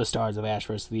one of the stars of Ash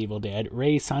vs. the Evil Dead,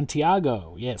 Ray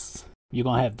Santiago. Yes. You're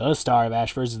going to have the star of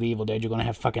Ash vs. the Evil Dead. You're going to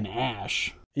have fucking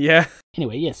Ash. Yeah.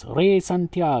 Anyway, yes, Ray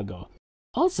Santiago.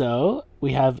 Also,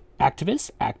 we have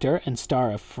activist, actor, and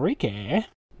star of Freaky,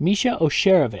 Misha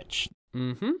Osherovich.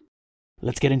 Mm-hmm.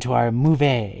 Let's get into our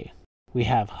movie. We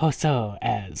have Hoso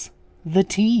as the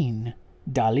teen,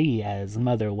 Dali as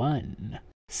Mother 1,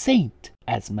 Saint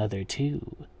as Mother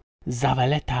 2,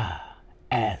 Zavaleta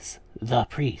as the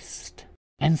priest,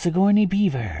 and Sigourney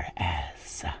Beaver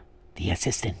as the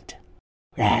assistant.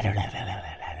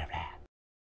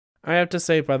 I have to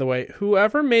say, by the way,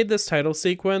 whoever made this title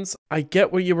sequence, I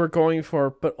get what you were going for,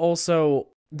 but also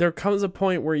there comes a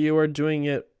point where you are doing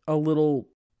it a little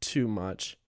too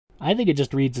much. I think it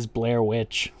just reads as Blair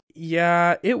Witch.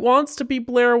 Yeah, it wants to be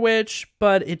Blair Witch,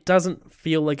 but it doesn't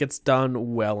feel like it's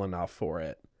done well enough for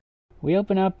it. We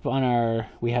open up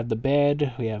we have the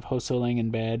bed, we have Hoso laying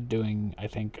in bed doing, I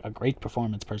think, a great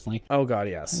performance personally. Oh god,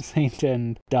 yes. Saint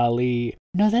and Dali.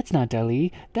 No, that's not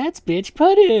Dali. That's Bitch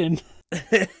Puddin'.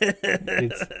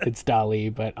 It's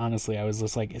Dali, but honestly, I was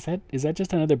just like, is that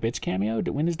just another bitch cameo?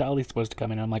 When is Dali supposed to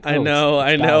come in? I'm like, oh,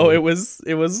 I know. It was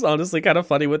honestly kind of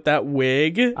funny with that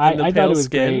wig and the pale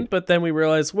skin, great. But then we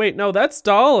realized, wait, no, that's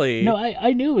Dolly. No,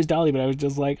 I knew it was Dolly, but I was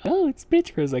just like, oh, it's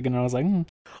bitch for a second, and I was like,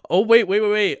 Oh,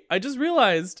 wait. I just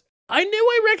realized. I knew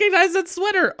I recognized that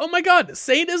sweater. Oh my god,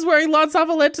 Saint is wearing La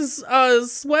Zavaleta's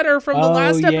sweater from the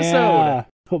last episode.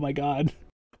 Oh my god.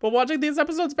 But watching these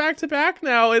episodes back to back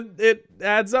now, it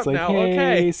adds up like, now. Hey,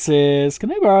 okay, sis,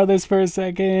 can I borrow this for a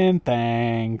second?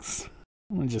 Thanks.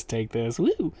 I'm gonna just take this.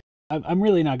 Woo! I'm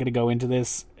really not gonna go into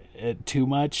this too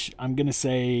much. I'm gonna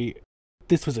say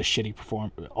this was a shitty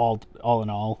performance. All in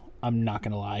all, I'm not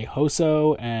gonna lie.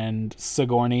 Hoso and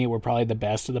Sigourney were probably the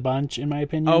best of the bunch, in my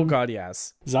opinion. Oh god,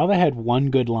 yes. Zava had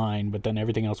one good line, but then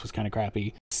everything else was kind of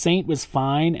crappy. Saint was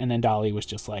fine, and then Dolly was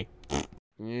just like.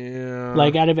 Yeah.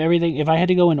 Like, out of everything, if I had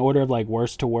to go in order of, like,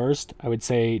 worst to worst, I would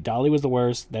say Dolly was the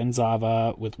worst, then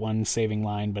Zava with one saving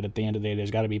line, but at the end of the day,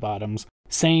 there's got to be bottoms.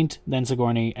 Saint, then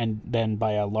Sigourney, and then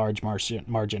by a large margin,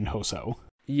 Hoso.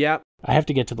 Yep. I have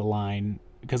to get to the line,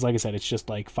 because like I said, it's just,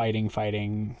 like, fighting,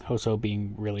 Hoso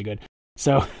being really good.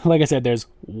 So, like I said, there's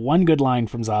one good line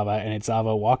from Zava, and it's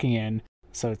Zava walking in,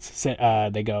 so it's,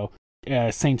 they go,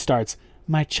 Saint starts,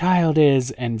 my child is,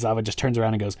 and Zava just turns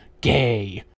around and goes,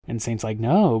 gay. And Saint's like,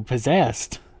 no,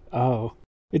 possessed. Oh.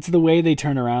 It's the way they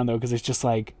turn around, though, because it's just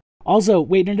like... Also,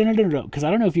 wait, no, because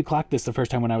I don't know if you clocked this the first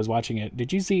time when I was watching it.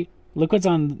 Did you see... Look what's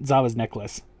on Zava's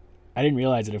necklace. I didn't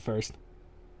realize it at first.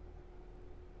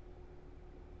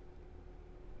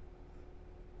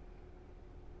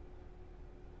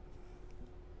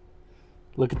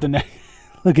 Look at the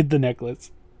Look at the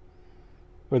necklace.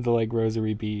 With the, like,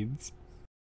 rosary beads.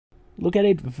 Look at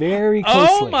it very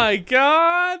closely. Oh my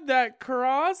god, that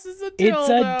cross is a dildo. It's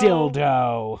a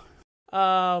dildo.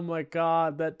 Oh my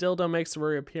god, that dildo makes a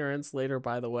reappearance later,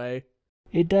 by the way.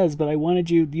 It does, but I wanted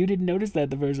you didn't notice that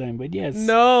the first time, but yes.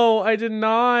 No, I did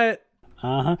not.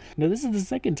 Uh-huh. No, this is the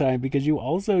second time because you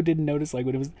also didn't notice, like,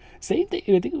 when it was same thing.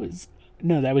 I think it was,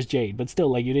 no, that was Jade, but still,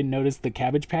 like, you didn't notice the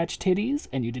Cabbage Patch titties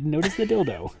and you didn't notice the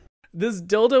dildo. This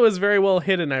dildo is very well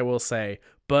hidden, I will say.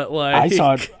 But like, I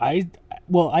saw it. I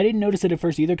didn't notice it at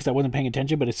first either because I wasn't paying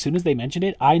attention, but as soon as they mentioned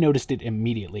it, I noticed it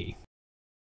immediately.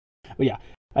 But yeah,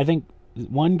 I think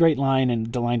one great line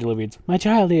and the line delivery is, "My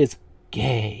child is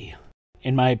gay."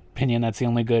 In my opinion, that's the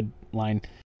only good line.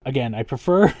 Again, I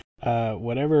prefer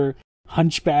whatever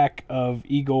hunchback of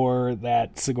Igor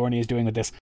that Sigourney is doing with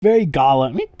this. Very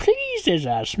Gollum. It pleases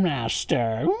us,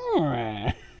 master.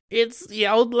 it's the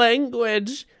old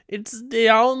language. It's the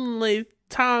only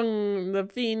tongue the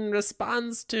fiend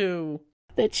responds to.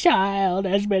 The child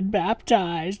has been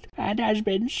baptized and has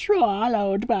been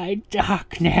swallowed by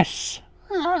darkness.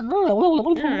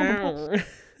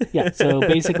 Yeah, so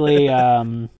basically,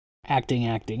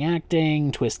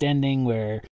 acting, twist ending,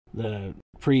 where the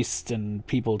priests and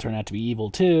people turn out to be evil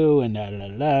too, and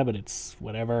but it's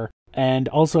whatever. And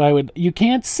also, you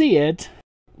can't see it.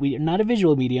 We're not a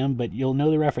visual medium, but you'll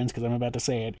know the reference because I'm about to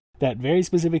say it. That very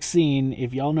specific scene,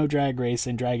 if y'all know Drag Race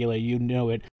and Dragula, you know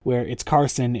it, where it's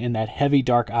Carson in that heavy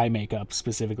dark eye makeup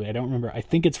specifically. I don't remember. I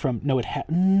think it's from, no,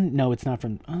 it's not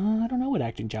from, I don't know what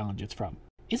acting challenge it's from.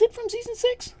 Is it from season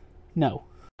 6? No.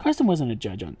 Carson wasn't a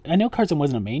judge on, I know Carson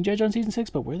wasn't a main judge on season 6,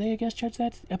 but were they a guest judge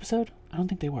that episode? I don't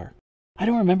think they were. I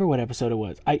don't remember what episode it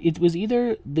was. It was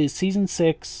either the season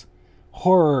 6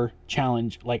 horror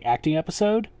challenge, like acting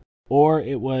episode, or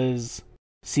it was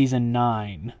season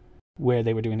 9 where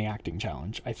they were doing the acting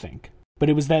challenge, I think. But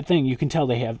it was that thing, you can tell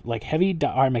they have like heavy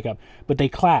eye makeup, but they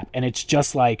clap and it's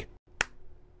just like,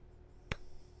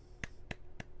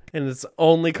 and it's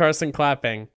only Carson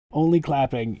clapping. Only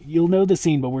clapping. You'll know the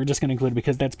scene, but we're just going to include it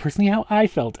because that's personally how I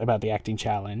felt about the acting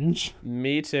challenge.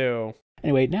 Me too.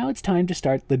 Anyway, now it's time to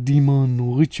start the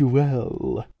demon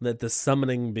ritual. Let the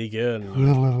summoning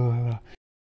begin.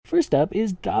 First up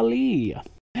is Dali.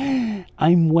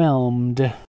 I'm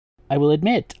whelmed. I will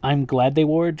admit, I'm glad they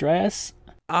wore a dress.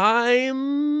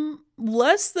 I'm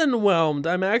less than whelmed.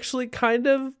 I'm actually kind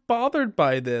of bothered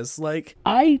by this. Like,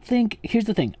 I think, here's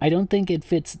the thing. I don't think it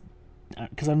fits,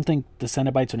 because I don't think the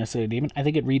Cenobites are necessarily a demon. I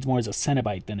think it reads more as a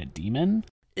Cenobite than a demon.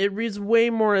 It reads way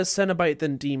more as Cenobite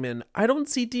than demon. I don't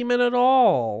see demon at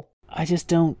all. I just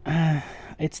don't,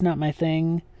 it's not my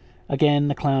thing. Again,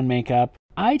 the clown makeup.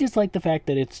 I just like the fact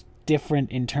that it's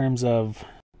different in terms of,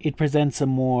 it presents a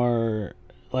more,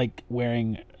 like,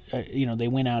 wearing, they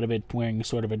went out of it wearing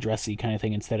sort of a dressy kind of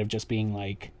thing instead of just being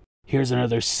like, here's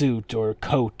another suit or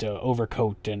coat,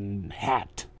 overcoat and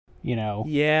hat,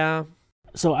 Yeah.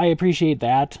 So I appreciate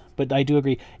that, but I do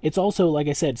agree. It's also, like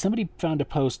I said, somebody found a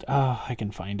post, I can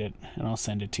find it and I'll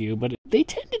send it to you, but they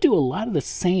tend to do a lot of the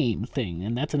same thing,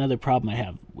 and that's another problem I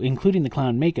have, including the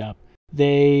clown makeup.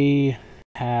 They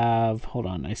have, hold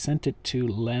on, I sent it to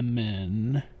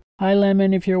Lemon. Hi,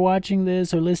 Lemon, if you're watching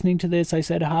this or listening to this, I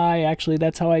said hi. Actually,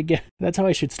 that's how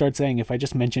I should start saying. If I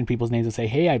just mention people's names and say,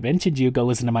 hey, I mentioned you, go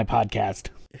listen to my podcast.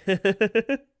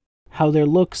 How their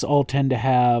looks all tend to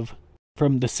have,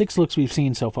 from the 6 looks we've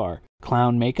seen so far,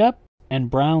 clown makeup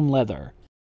and brown leather.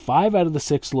 5 out of the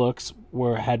 6 looks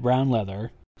had brown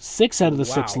leather. 6 out of the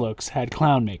 6 looks had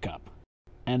clown makeup.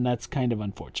 And that's kind of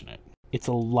unfortunate. It's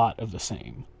a lot of the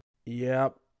same.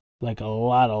 Yep. Like a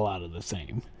lot of the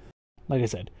same. Like I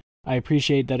said, I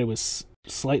appreciate that it was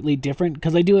slightly different,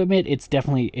 because I do admit it's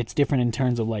different in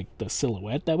terms of like the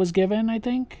silhouette that was given, I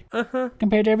think,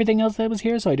 compared to everything else that was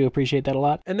here, so I do appreciate that a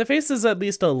lot. And the face is at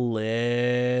least a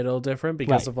little different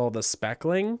because of all the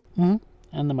speckling. Mm-hmm.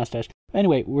 And the mustache.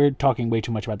 Anyway, we're talking way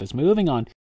too much about this. Moving on,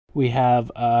 we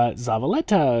have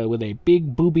Zavaleta with a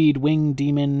big boobied winged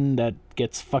demon that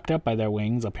gets fucked up by their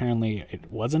wings. Apparently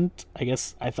it wasn't. I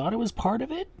guess I thought it was part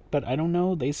of it, but I don't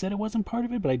know. They said it wasn't part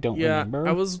of it, but I don't remember.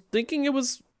 I was thinking it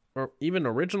was or even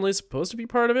originally supposed to be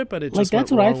part of it, but it like just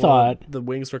that's went what I wrong thought. when the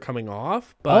wings were coming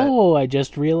off. But I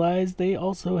just realized they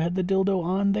also had the dildo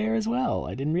on there as well.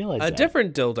 I didn't realize that. A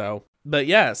different dildo, but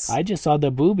yes. I just saw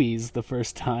the boobies the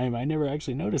first time. I never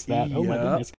actually noticed that. Oh my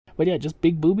goodness. But yeah, just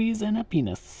big boobies and a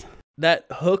penis. That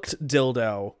hooked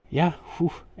dildo. Yeah,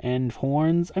 whew. And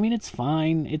horns. I mean, it's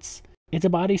fine. It's a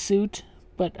bodysuit,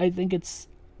 but I think it's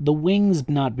the wings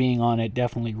not being on it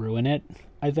definitely ruin it.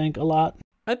 I think a lot.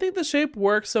 I think the shape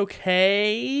works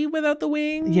okay without the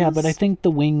wings. Yeah, but I think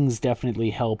the wings definitely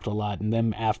helped a lot, and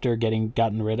them after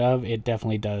gotten rid of, it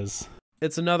definitely does.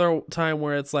 It's another time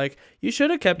where it's like, you should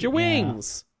have kept your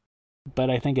wings. but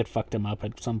I think it fucked him up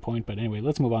at some point. But anyway,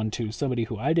 let's move on to somebody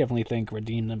who I definitely think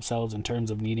redeemed themselves in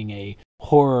terms of needing a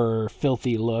horror,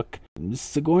 filthy look.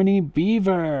 Sigourney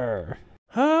Beaver.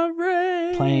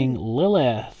 Hooray! Playing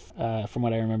Lilith. From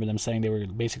what I remember them saying, they were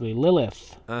basically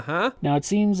Lilith. Uh-huh. Now, it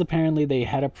seems apparently they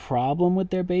had a problem with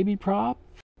their baby prop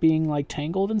being, like,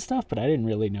 tangled and stuff, but I didn't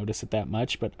really notice it that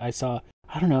much. But I saw,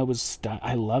 I don't know, it was,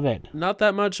 I love it. Not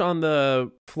that much on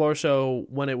the floor show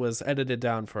when it was edited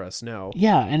down for us, no.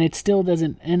 Yeah, and it still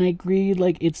doesn't, and I agree,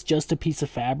 like, it's just a piece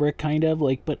of fabric, kind of,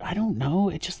 like, but I don't know,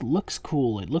 it just looks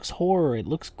cool, it looks horror, it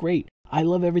looks great. I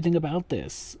love everything about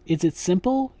this. Is it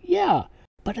simple? Yeah,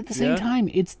 but at the same time,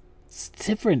 it's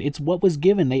different. It's what was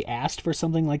given. They asked for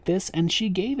something like this, and she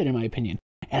gave it, in my opinion.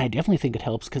 And I definitely think it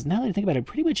helps, because now that I think about it,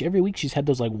 pretty much every week she's had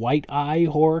those, like, white eye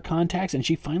horror contacts, and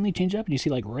she finally changed it up, and you see,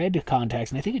 like, red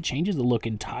contacts, and I think it changes the look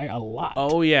a lot.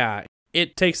 Oh, yeah.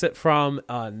 It takes it from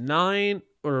a 9,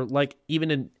 or, like,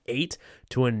 even an 8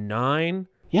 to a 9.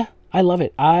 Yeah, I love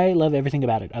it. I love everything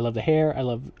about it. I love the hair. I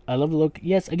love the look.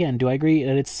 Yes, again, do I agree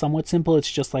that it's somewhat simple?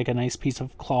 It's just like a nice piece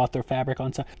of cloth or fabric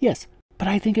on stuff. Yes, but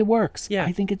I think it works. Yeah.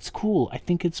 I think it's cool. I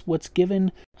think it's what's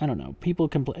given. I don't know. People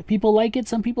like it.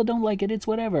 Some people don't like it. It's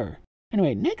whatever.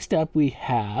 Anyway, next up we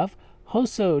have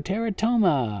Hoso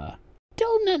Teratoma.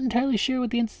 Still not entirely sure what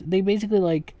they basically,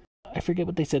 like, I forget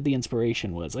what they said the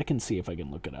inspiration was. I can see if I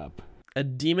can look it up. A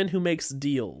demon who makes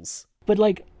deals. But,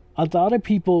 like, a lot of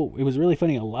people, it was really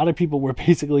funny, a lot of people were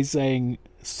basically saying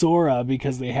Sora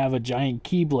because they have a giant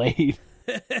keyblade.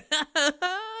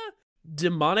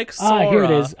 Demonic Sora. Here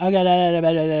it is.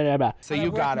 So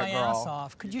you got it, my ass girl.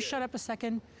 off. Could you shut up a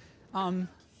second? I'm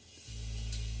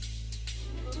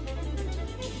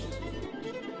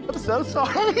so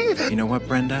sorry. You know what,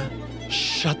 Brenda?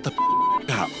 Shut the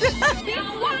up. Be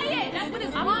quiet! That's what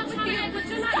it's wrong with you!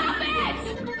 Stop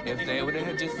it! If they would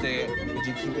have just said, could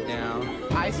you keep it down?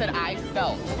 I said I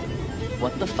felt.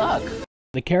 What the fuck?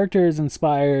 The character is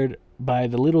inspired by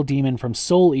the little demon from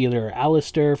Soul Eater,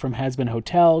 Alistair from Hazbin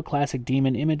Hotel, classic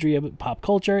demon imagery of pop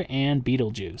culture, and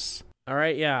Beetlejuice. All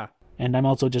right, yeah. And I'm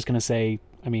also just going to say,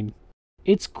 I mean,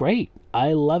 it's great.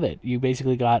 I love it. You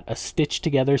basically got a stitched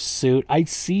together suit.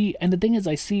 And the thing is,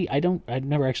 I've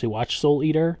never actually watched Soul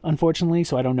Eater, unfortunately,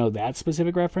 so I don't know that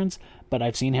specific reference, but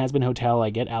I've seen Hazbin Hotel. I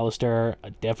get Alistair,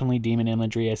 definitely demon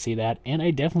imagery, I see that, and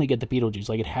I definitely get the Beetlejuice.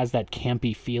 Like, it has that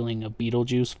campy feeling of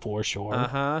Beetlejuice for sure.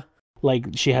 Uh-huh. Like,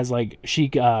 she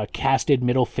casted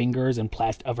middle fingers and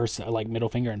of her, like, middle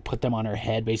finger and put them on her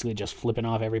head, basically just flipping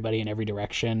off everybody in every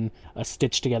direction. A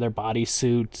stitched together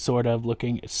bodysuit sort of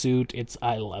looking suit.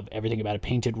 I love everything about it.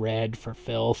 Painted red for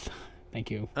filth.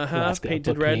 Thank you.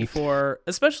 Painted red for,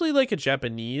 especially like a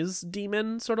Japanese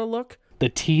demon sort of look. The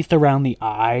teeth around the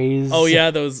eyes. Oh yeah,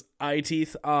 those eye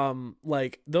teeth.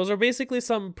 Like, those are basically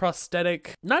some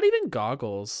prosthetic, not even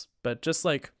goggles, but just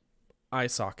like eye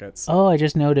sockets. Oh, I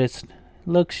just noticed.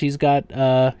 Look, she's got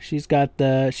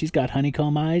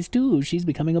honeycomb eyes too. She's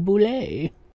becoming a boule.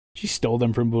 She stole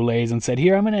them from boulets and said,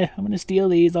 "Here, I'm gonna steal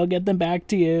these. I'll get them back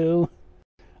to you."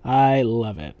 I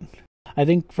love it. I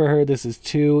think for her, this is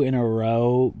 2 in a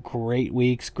row. Great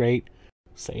weeks. Great.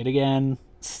 Say it again.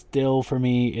 Still, for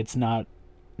me, it's not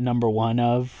number one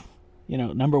of.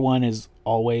 Number one is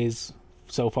always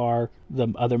so far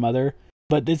the other mother.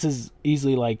 But this is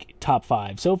easily like top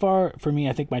 5. So far, for me,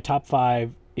 I think my top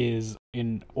 5 is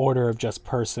in order of just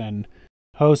person.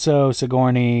 Hoso,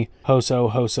 Sigourney,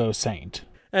 Hoso, Saint.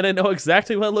 And I know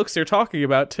exactly what looks you're talking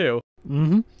about, too.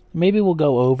 Mm-hmm. Maybe we'll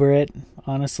go over it,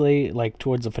 honestly. Like,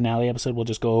 towards the finale episode, we'll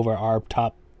just go over our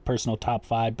personal top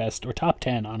 5 best, or top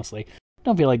 10, honestly.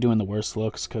 Don't feel like doing the worst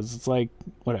looks, because it's like,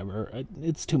 whatever.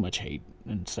 It's too much hate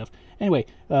and stuff. Anyway,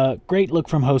 great look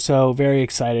from Hoso. Very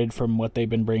excited from what they've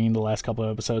been bringing the last couple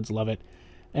of episodes. Love it.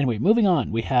 Anyway, moving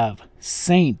on. We have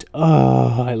Saint.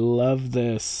 Oh, I love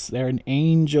this. They're an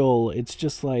angel. It's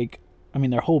just like, I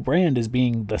mean, their whole brand is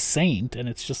being the Saint, and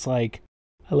it's just like,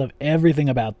 I love everything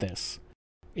about this.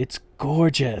 It's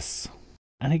gorgeous.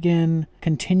 And again,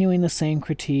 continuing the same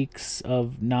critiques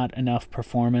of not enough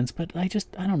performance, but I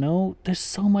don't know, there's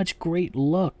so much great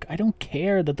look. I don't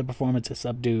care that the performance is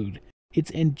subdued.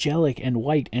 It's angelic and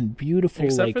white and beautiful,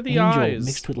 except like for the angel eyes,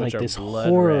 mixed with which like are this blood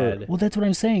horror. red. Well, that's what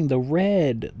I'm saying. The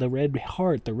red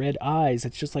heart, the red eyes.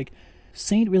 It's just like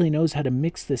Saint really knows how to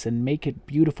mix this and make it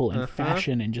beautiful and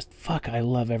fashion and just I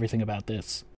love everything about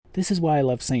this. This is why I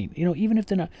love Saint. Even if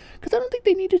they're not, because I don't think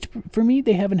they needed to. For me,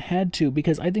 they haven't had to,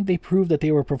 because I think they proved that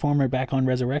they were a performer back on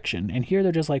Resurrection. And here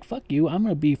they're just like, fuck you, I'm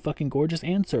gonna be fucking gorgeous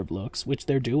and serve looks, which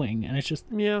they're doing. And it's just,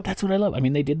 that's what I love. I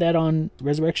mean, they did that on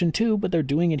Resurrection too, but they're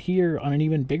doing it here on an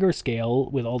even bigger scale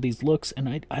with all these looks,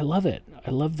 and I love it.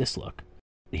 I love this look.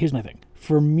 Here's my thing.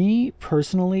 For me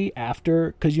personally,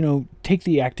 because, take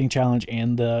the acting challenge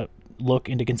and the look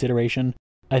into consideration,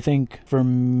 I think for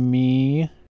me,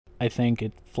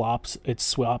 it flops, it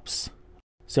swaps.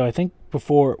 So I think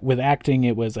before, with acting,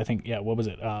 it was, what was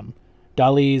it?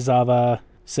 Dali, Zava,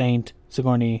 Saint,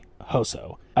 Sigourney,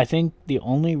 Hoso. I think the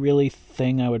only really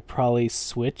thing I would probably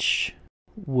switch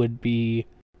would be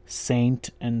Saint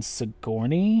and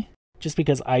Sigourney, just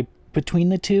because between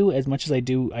the two, as much as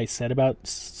I said about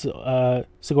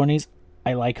Sigourney's,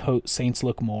 I like Saint's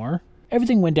look more.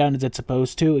 Everything went down as it's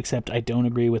supposed to, except I don't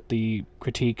agree with the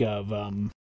critique of,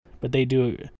 but they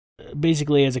do,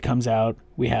 basically as it comes out,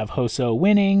 we have Hoso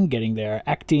winning, getting their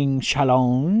acting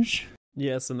challenge.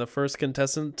 Yes, and the first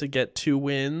contestant to get 2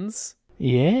 wins.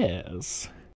 Yes.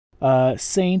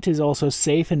 Saint is also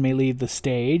safe and may leave the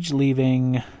stage,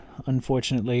 leaving,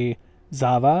 unfortunately,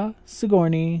 Zava,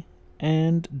 Sigourney,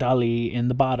 and Dali in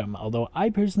the bottom. Although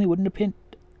I personally wouldn't have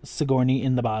picked Sigourney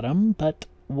in the bottom, but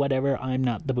whatever, I'm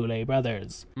not the Boulet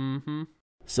brothers. Mm-hmm.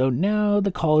 So now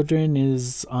the cauldron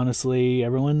is, honestly,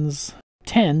 everyone's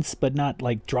tense, but not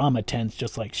like drama tense,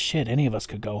 just like, shit, any of us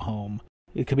could go home.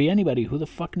 It could be anybody, who the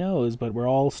fuck knows, but we're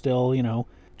all still,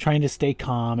 trying to stay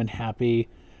calm and happy.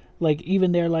 Like,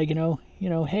 even they're like,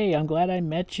 hey, I'm glad I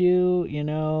met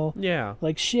you, Yeah.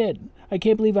 Like, shit, I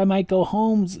can't believe I might go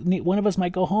home. One of us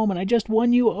might go home, and I just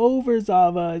won you over,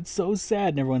 Zava. It's so sad.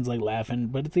 And everyone's, like, laughing.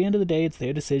 But at the end of the day, it's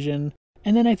their decision.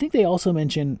 And then I think they also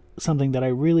mention something that I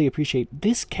really appreciate.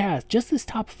 This cast, just this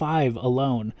top 5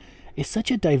 alone, is such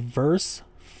a diverse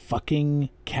fucking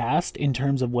cast in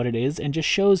terms of what it is, and just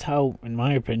shows how, in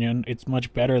my opinion, it's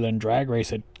much better than Drag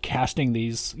Race at casting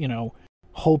these,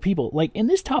 whole people. Like, in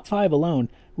this top 5 alone,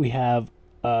 we have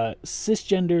a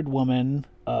cisgendered woman,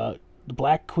 the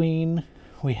black queen,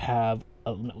 we have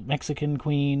a Mexican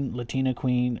queen, Latino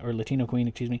queen,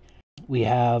 excuse me. We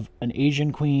have an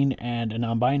Asian queen and a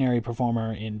non-binary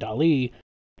performer in Dali,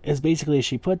 as basically as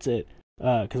she puts it,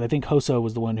 because I think Hoso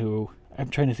was the one who, I'm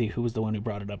trying to see who was the one who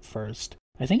brought it up first.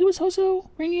 I think it was Hoso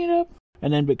bringing it up.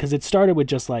 And then, because it started with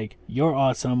just like, you're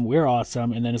awesome, we're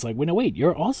awesome, and then it's like, wait,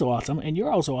 you're also awesome, and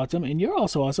you're also awesome, and you're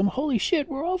also awesome. Holy shit,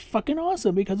 we're all fucking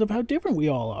awesome because of how different we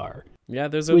all are. Yeah,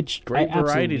 there's a great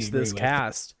variety to this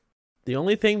cast. The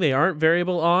only thing they aren't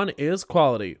variable on is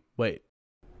quality. Wait.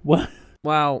 What?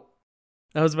 Wow.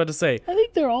 I was about to say. I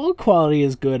think their all quality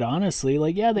is good, honestly.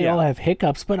 Like, they all have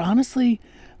hiccups, but honestly,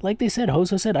 like they said,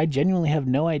 Hoso said, I genuinely have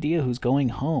no idea who's going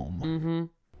home. Mm-hmm.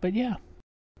 But yeah.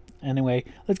 Anyway,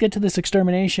 let's get to this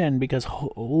extermination, because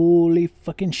holy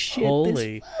fucking shit,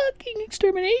 this fucking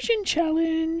extermination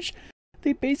challenge.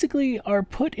 They basically are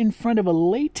put in front of a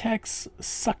latex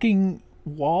sucking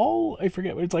wall. I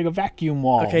forget, it's like a vacuum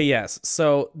wall. Okay, yes.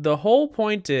 So the whole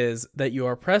point is that you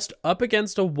are pressed up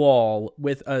against a wall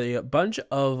with a bunch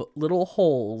of little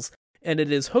holes, and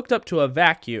it is hooked up to a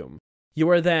vacuum. You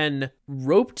are then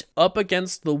roped up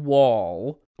against the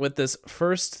wall with this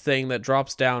first thing that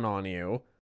drops down on you.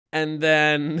 And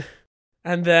then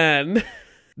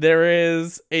there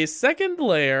is a second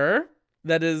layer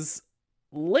that is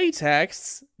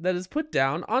latex that is put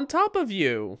down on top of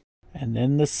you. And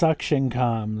then the suction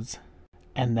comes.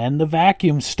 And then the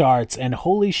vacuum starts. And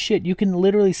holy shit, you can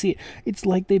literally see it. It's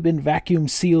like they've been vacuum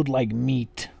sealed like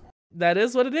meat. That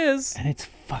is what it is. And it's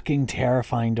fucking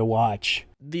terrifying to watch.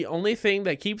 The only thing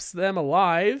that keeps them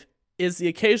alive is the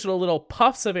occasional little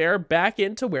puffs of air back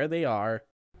into where they are.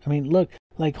 I mean, look,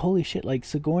 like, holy shit, like,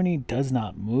 Sigourney does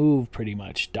not move pretty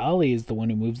much. Dali is the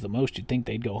one who moves the most. You'd think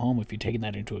they'd go home if you'd taken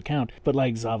that into account. But,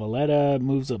 like, Zavaleta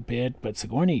moves a bit, but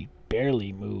Sigourney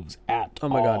barely moves at all.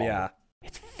 Oh my god, yeah.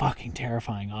 It's fucking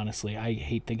terrifying, honestly. I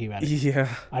hate thinking about it. Yeah.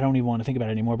 I don't even want to think about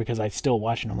it anymore because I still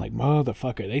watch and I'm like,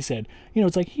 motherfucker. They said,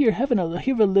 it's like, here, have a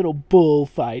little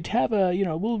bullfight. Have a,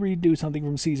 we'll redo something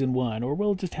from season 1, or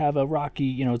we'll just have a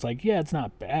Rocky, it's like, yeah, it's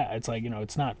not bad. It's like,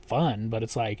 it's not fun, but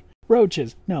it's like,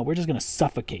 roaches. No, we're just going to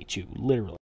suffocate you,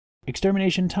 literally.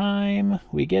 Extermination time.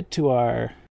 We get to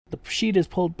the sheet is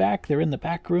pulled back. They're in the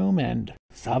back room, and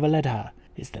Zavaleta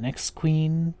is the next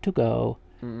queen to go.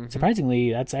 Mm-hmm.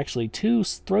 Surprisingly, that's actually 2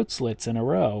 throat slits in a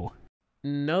row.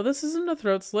 No, this isn't a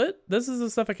throat slit. This is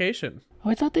a suffocation. Oh,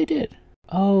 I thought they did.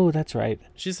 Oh, that's right.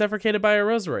 She's suffocated by a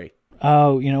rosary.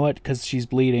 Oh, you know what? Because she's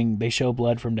bleeding. They show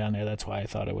blood from down there. That's why I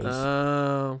thought it was.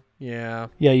 Oh, yeah.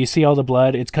 Yeah, you see all the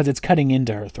blood. It's because it's cutting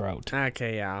into her throat.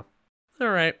 Okay, yeah. All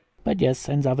right. But yes,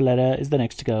 and Zavaleta is the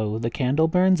next to go. The candle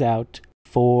burns out.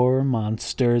 4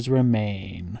 monsters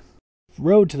remain.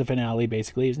 Road to the finale,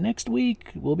 basically, is next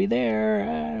week. We'll be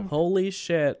there. Holy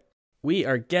shit. We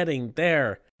are getting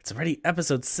there. It's already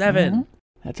episode 7. Mm-hmm.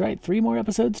 That's right. 3 more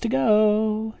episodes to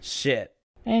go. Shit.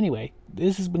 Anyway,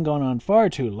 this has been going on far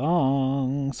too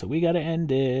long, so we gotta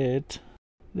end it.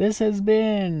 This has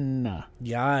been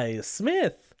Guy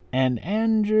Smith and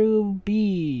Andrew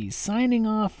B. signing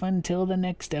off until the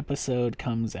next episode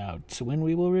comes out, when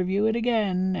we will review it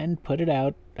again and put it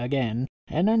out again.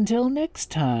 And until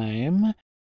next time,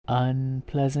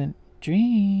 unpleasant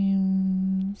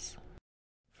dreams.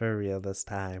 For real this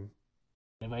time.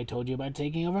 Have I told you about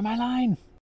taking over my line?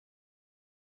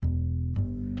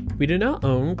 We do not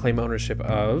own, claim ownership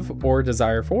of, or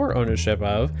desire for ownership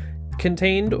of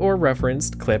contained or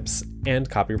referenced clips and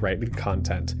copyrighted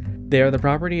content. They are the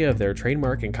property of their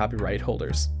trademark and copyright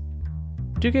holders.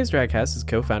 2K's Dragcast is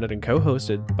co-founded and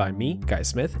co-hosted by me, Guy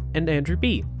Smith, and Andrew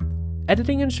B.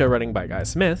 Editing and showrunning by Guy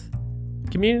Smith.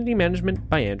 Community management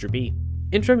by Andrew B.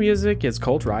 Intro music is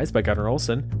Cold Rise by Gunnar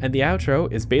Olsen, and the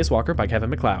outro is Base Walker by Kevin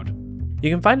MacLeod. You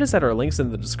can find us at our links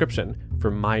in the description for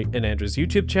my and Andrew's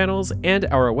YouTube channels and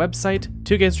our website,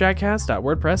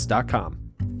 2gamesdragcast.wordpress.com.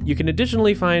 You can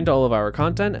additionally find all of our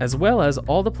content as well as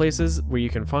all the places where you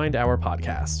can find our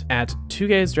podcast at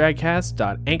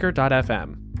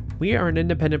 2gamesdragcast.anchor.fm. We are an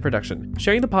independent production.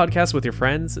 Sharing the podcast with your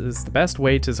friends is the best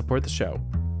way to support the show.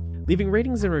 Leaving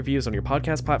ratings and reviews on your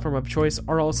podcast platform of choice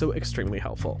are also extremely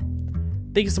helpful.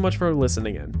 Thank you so much for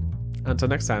listening in. Until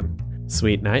next time,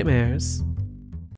 sweet nightmares.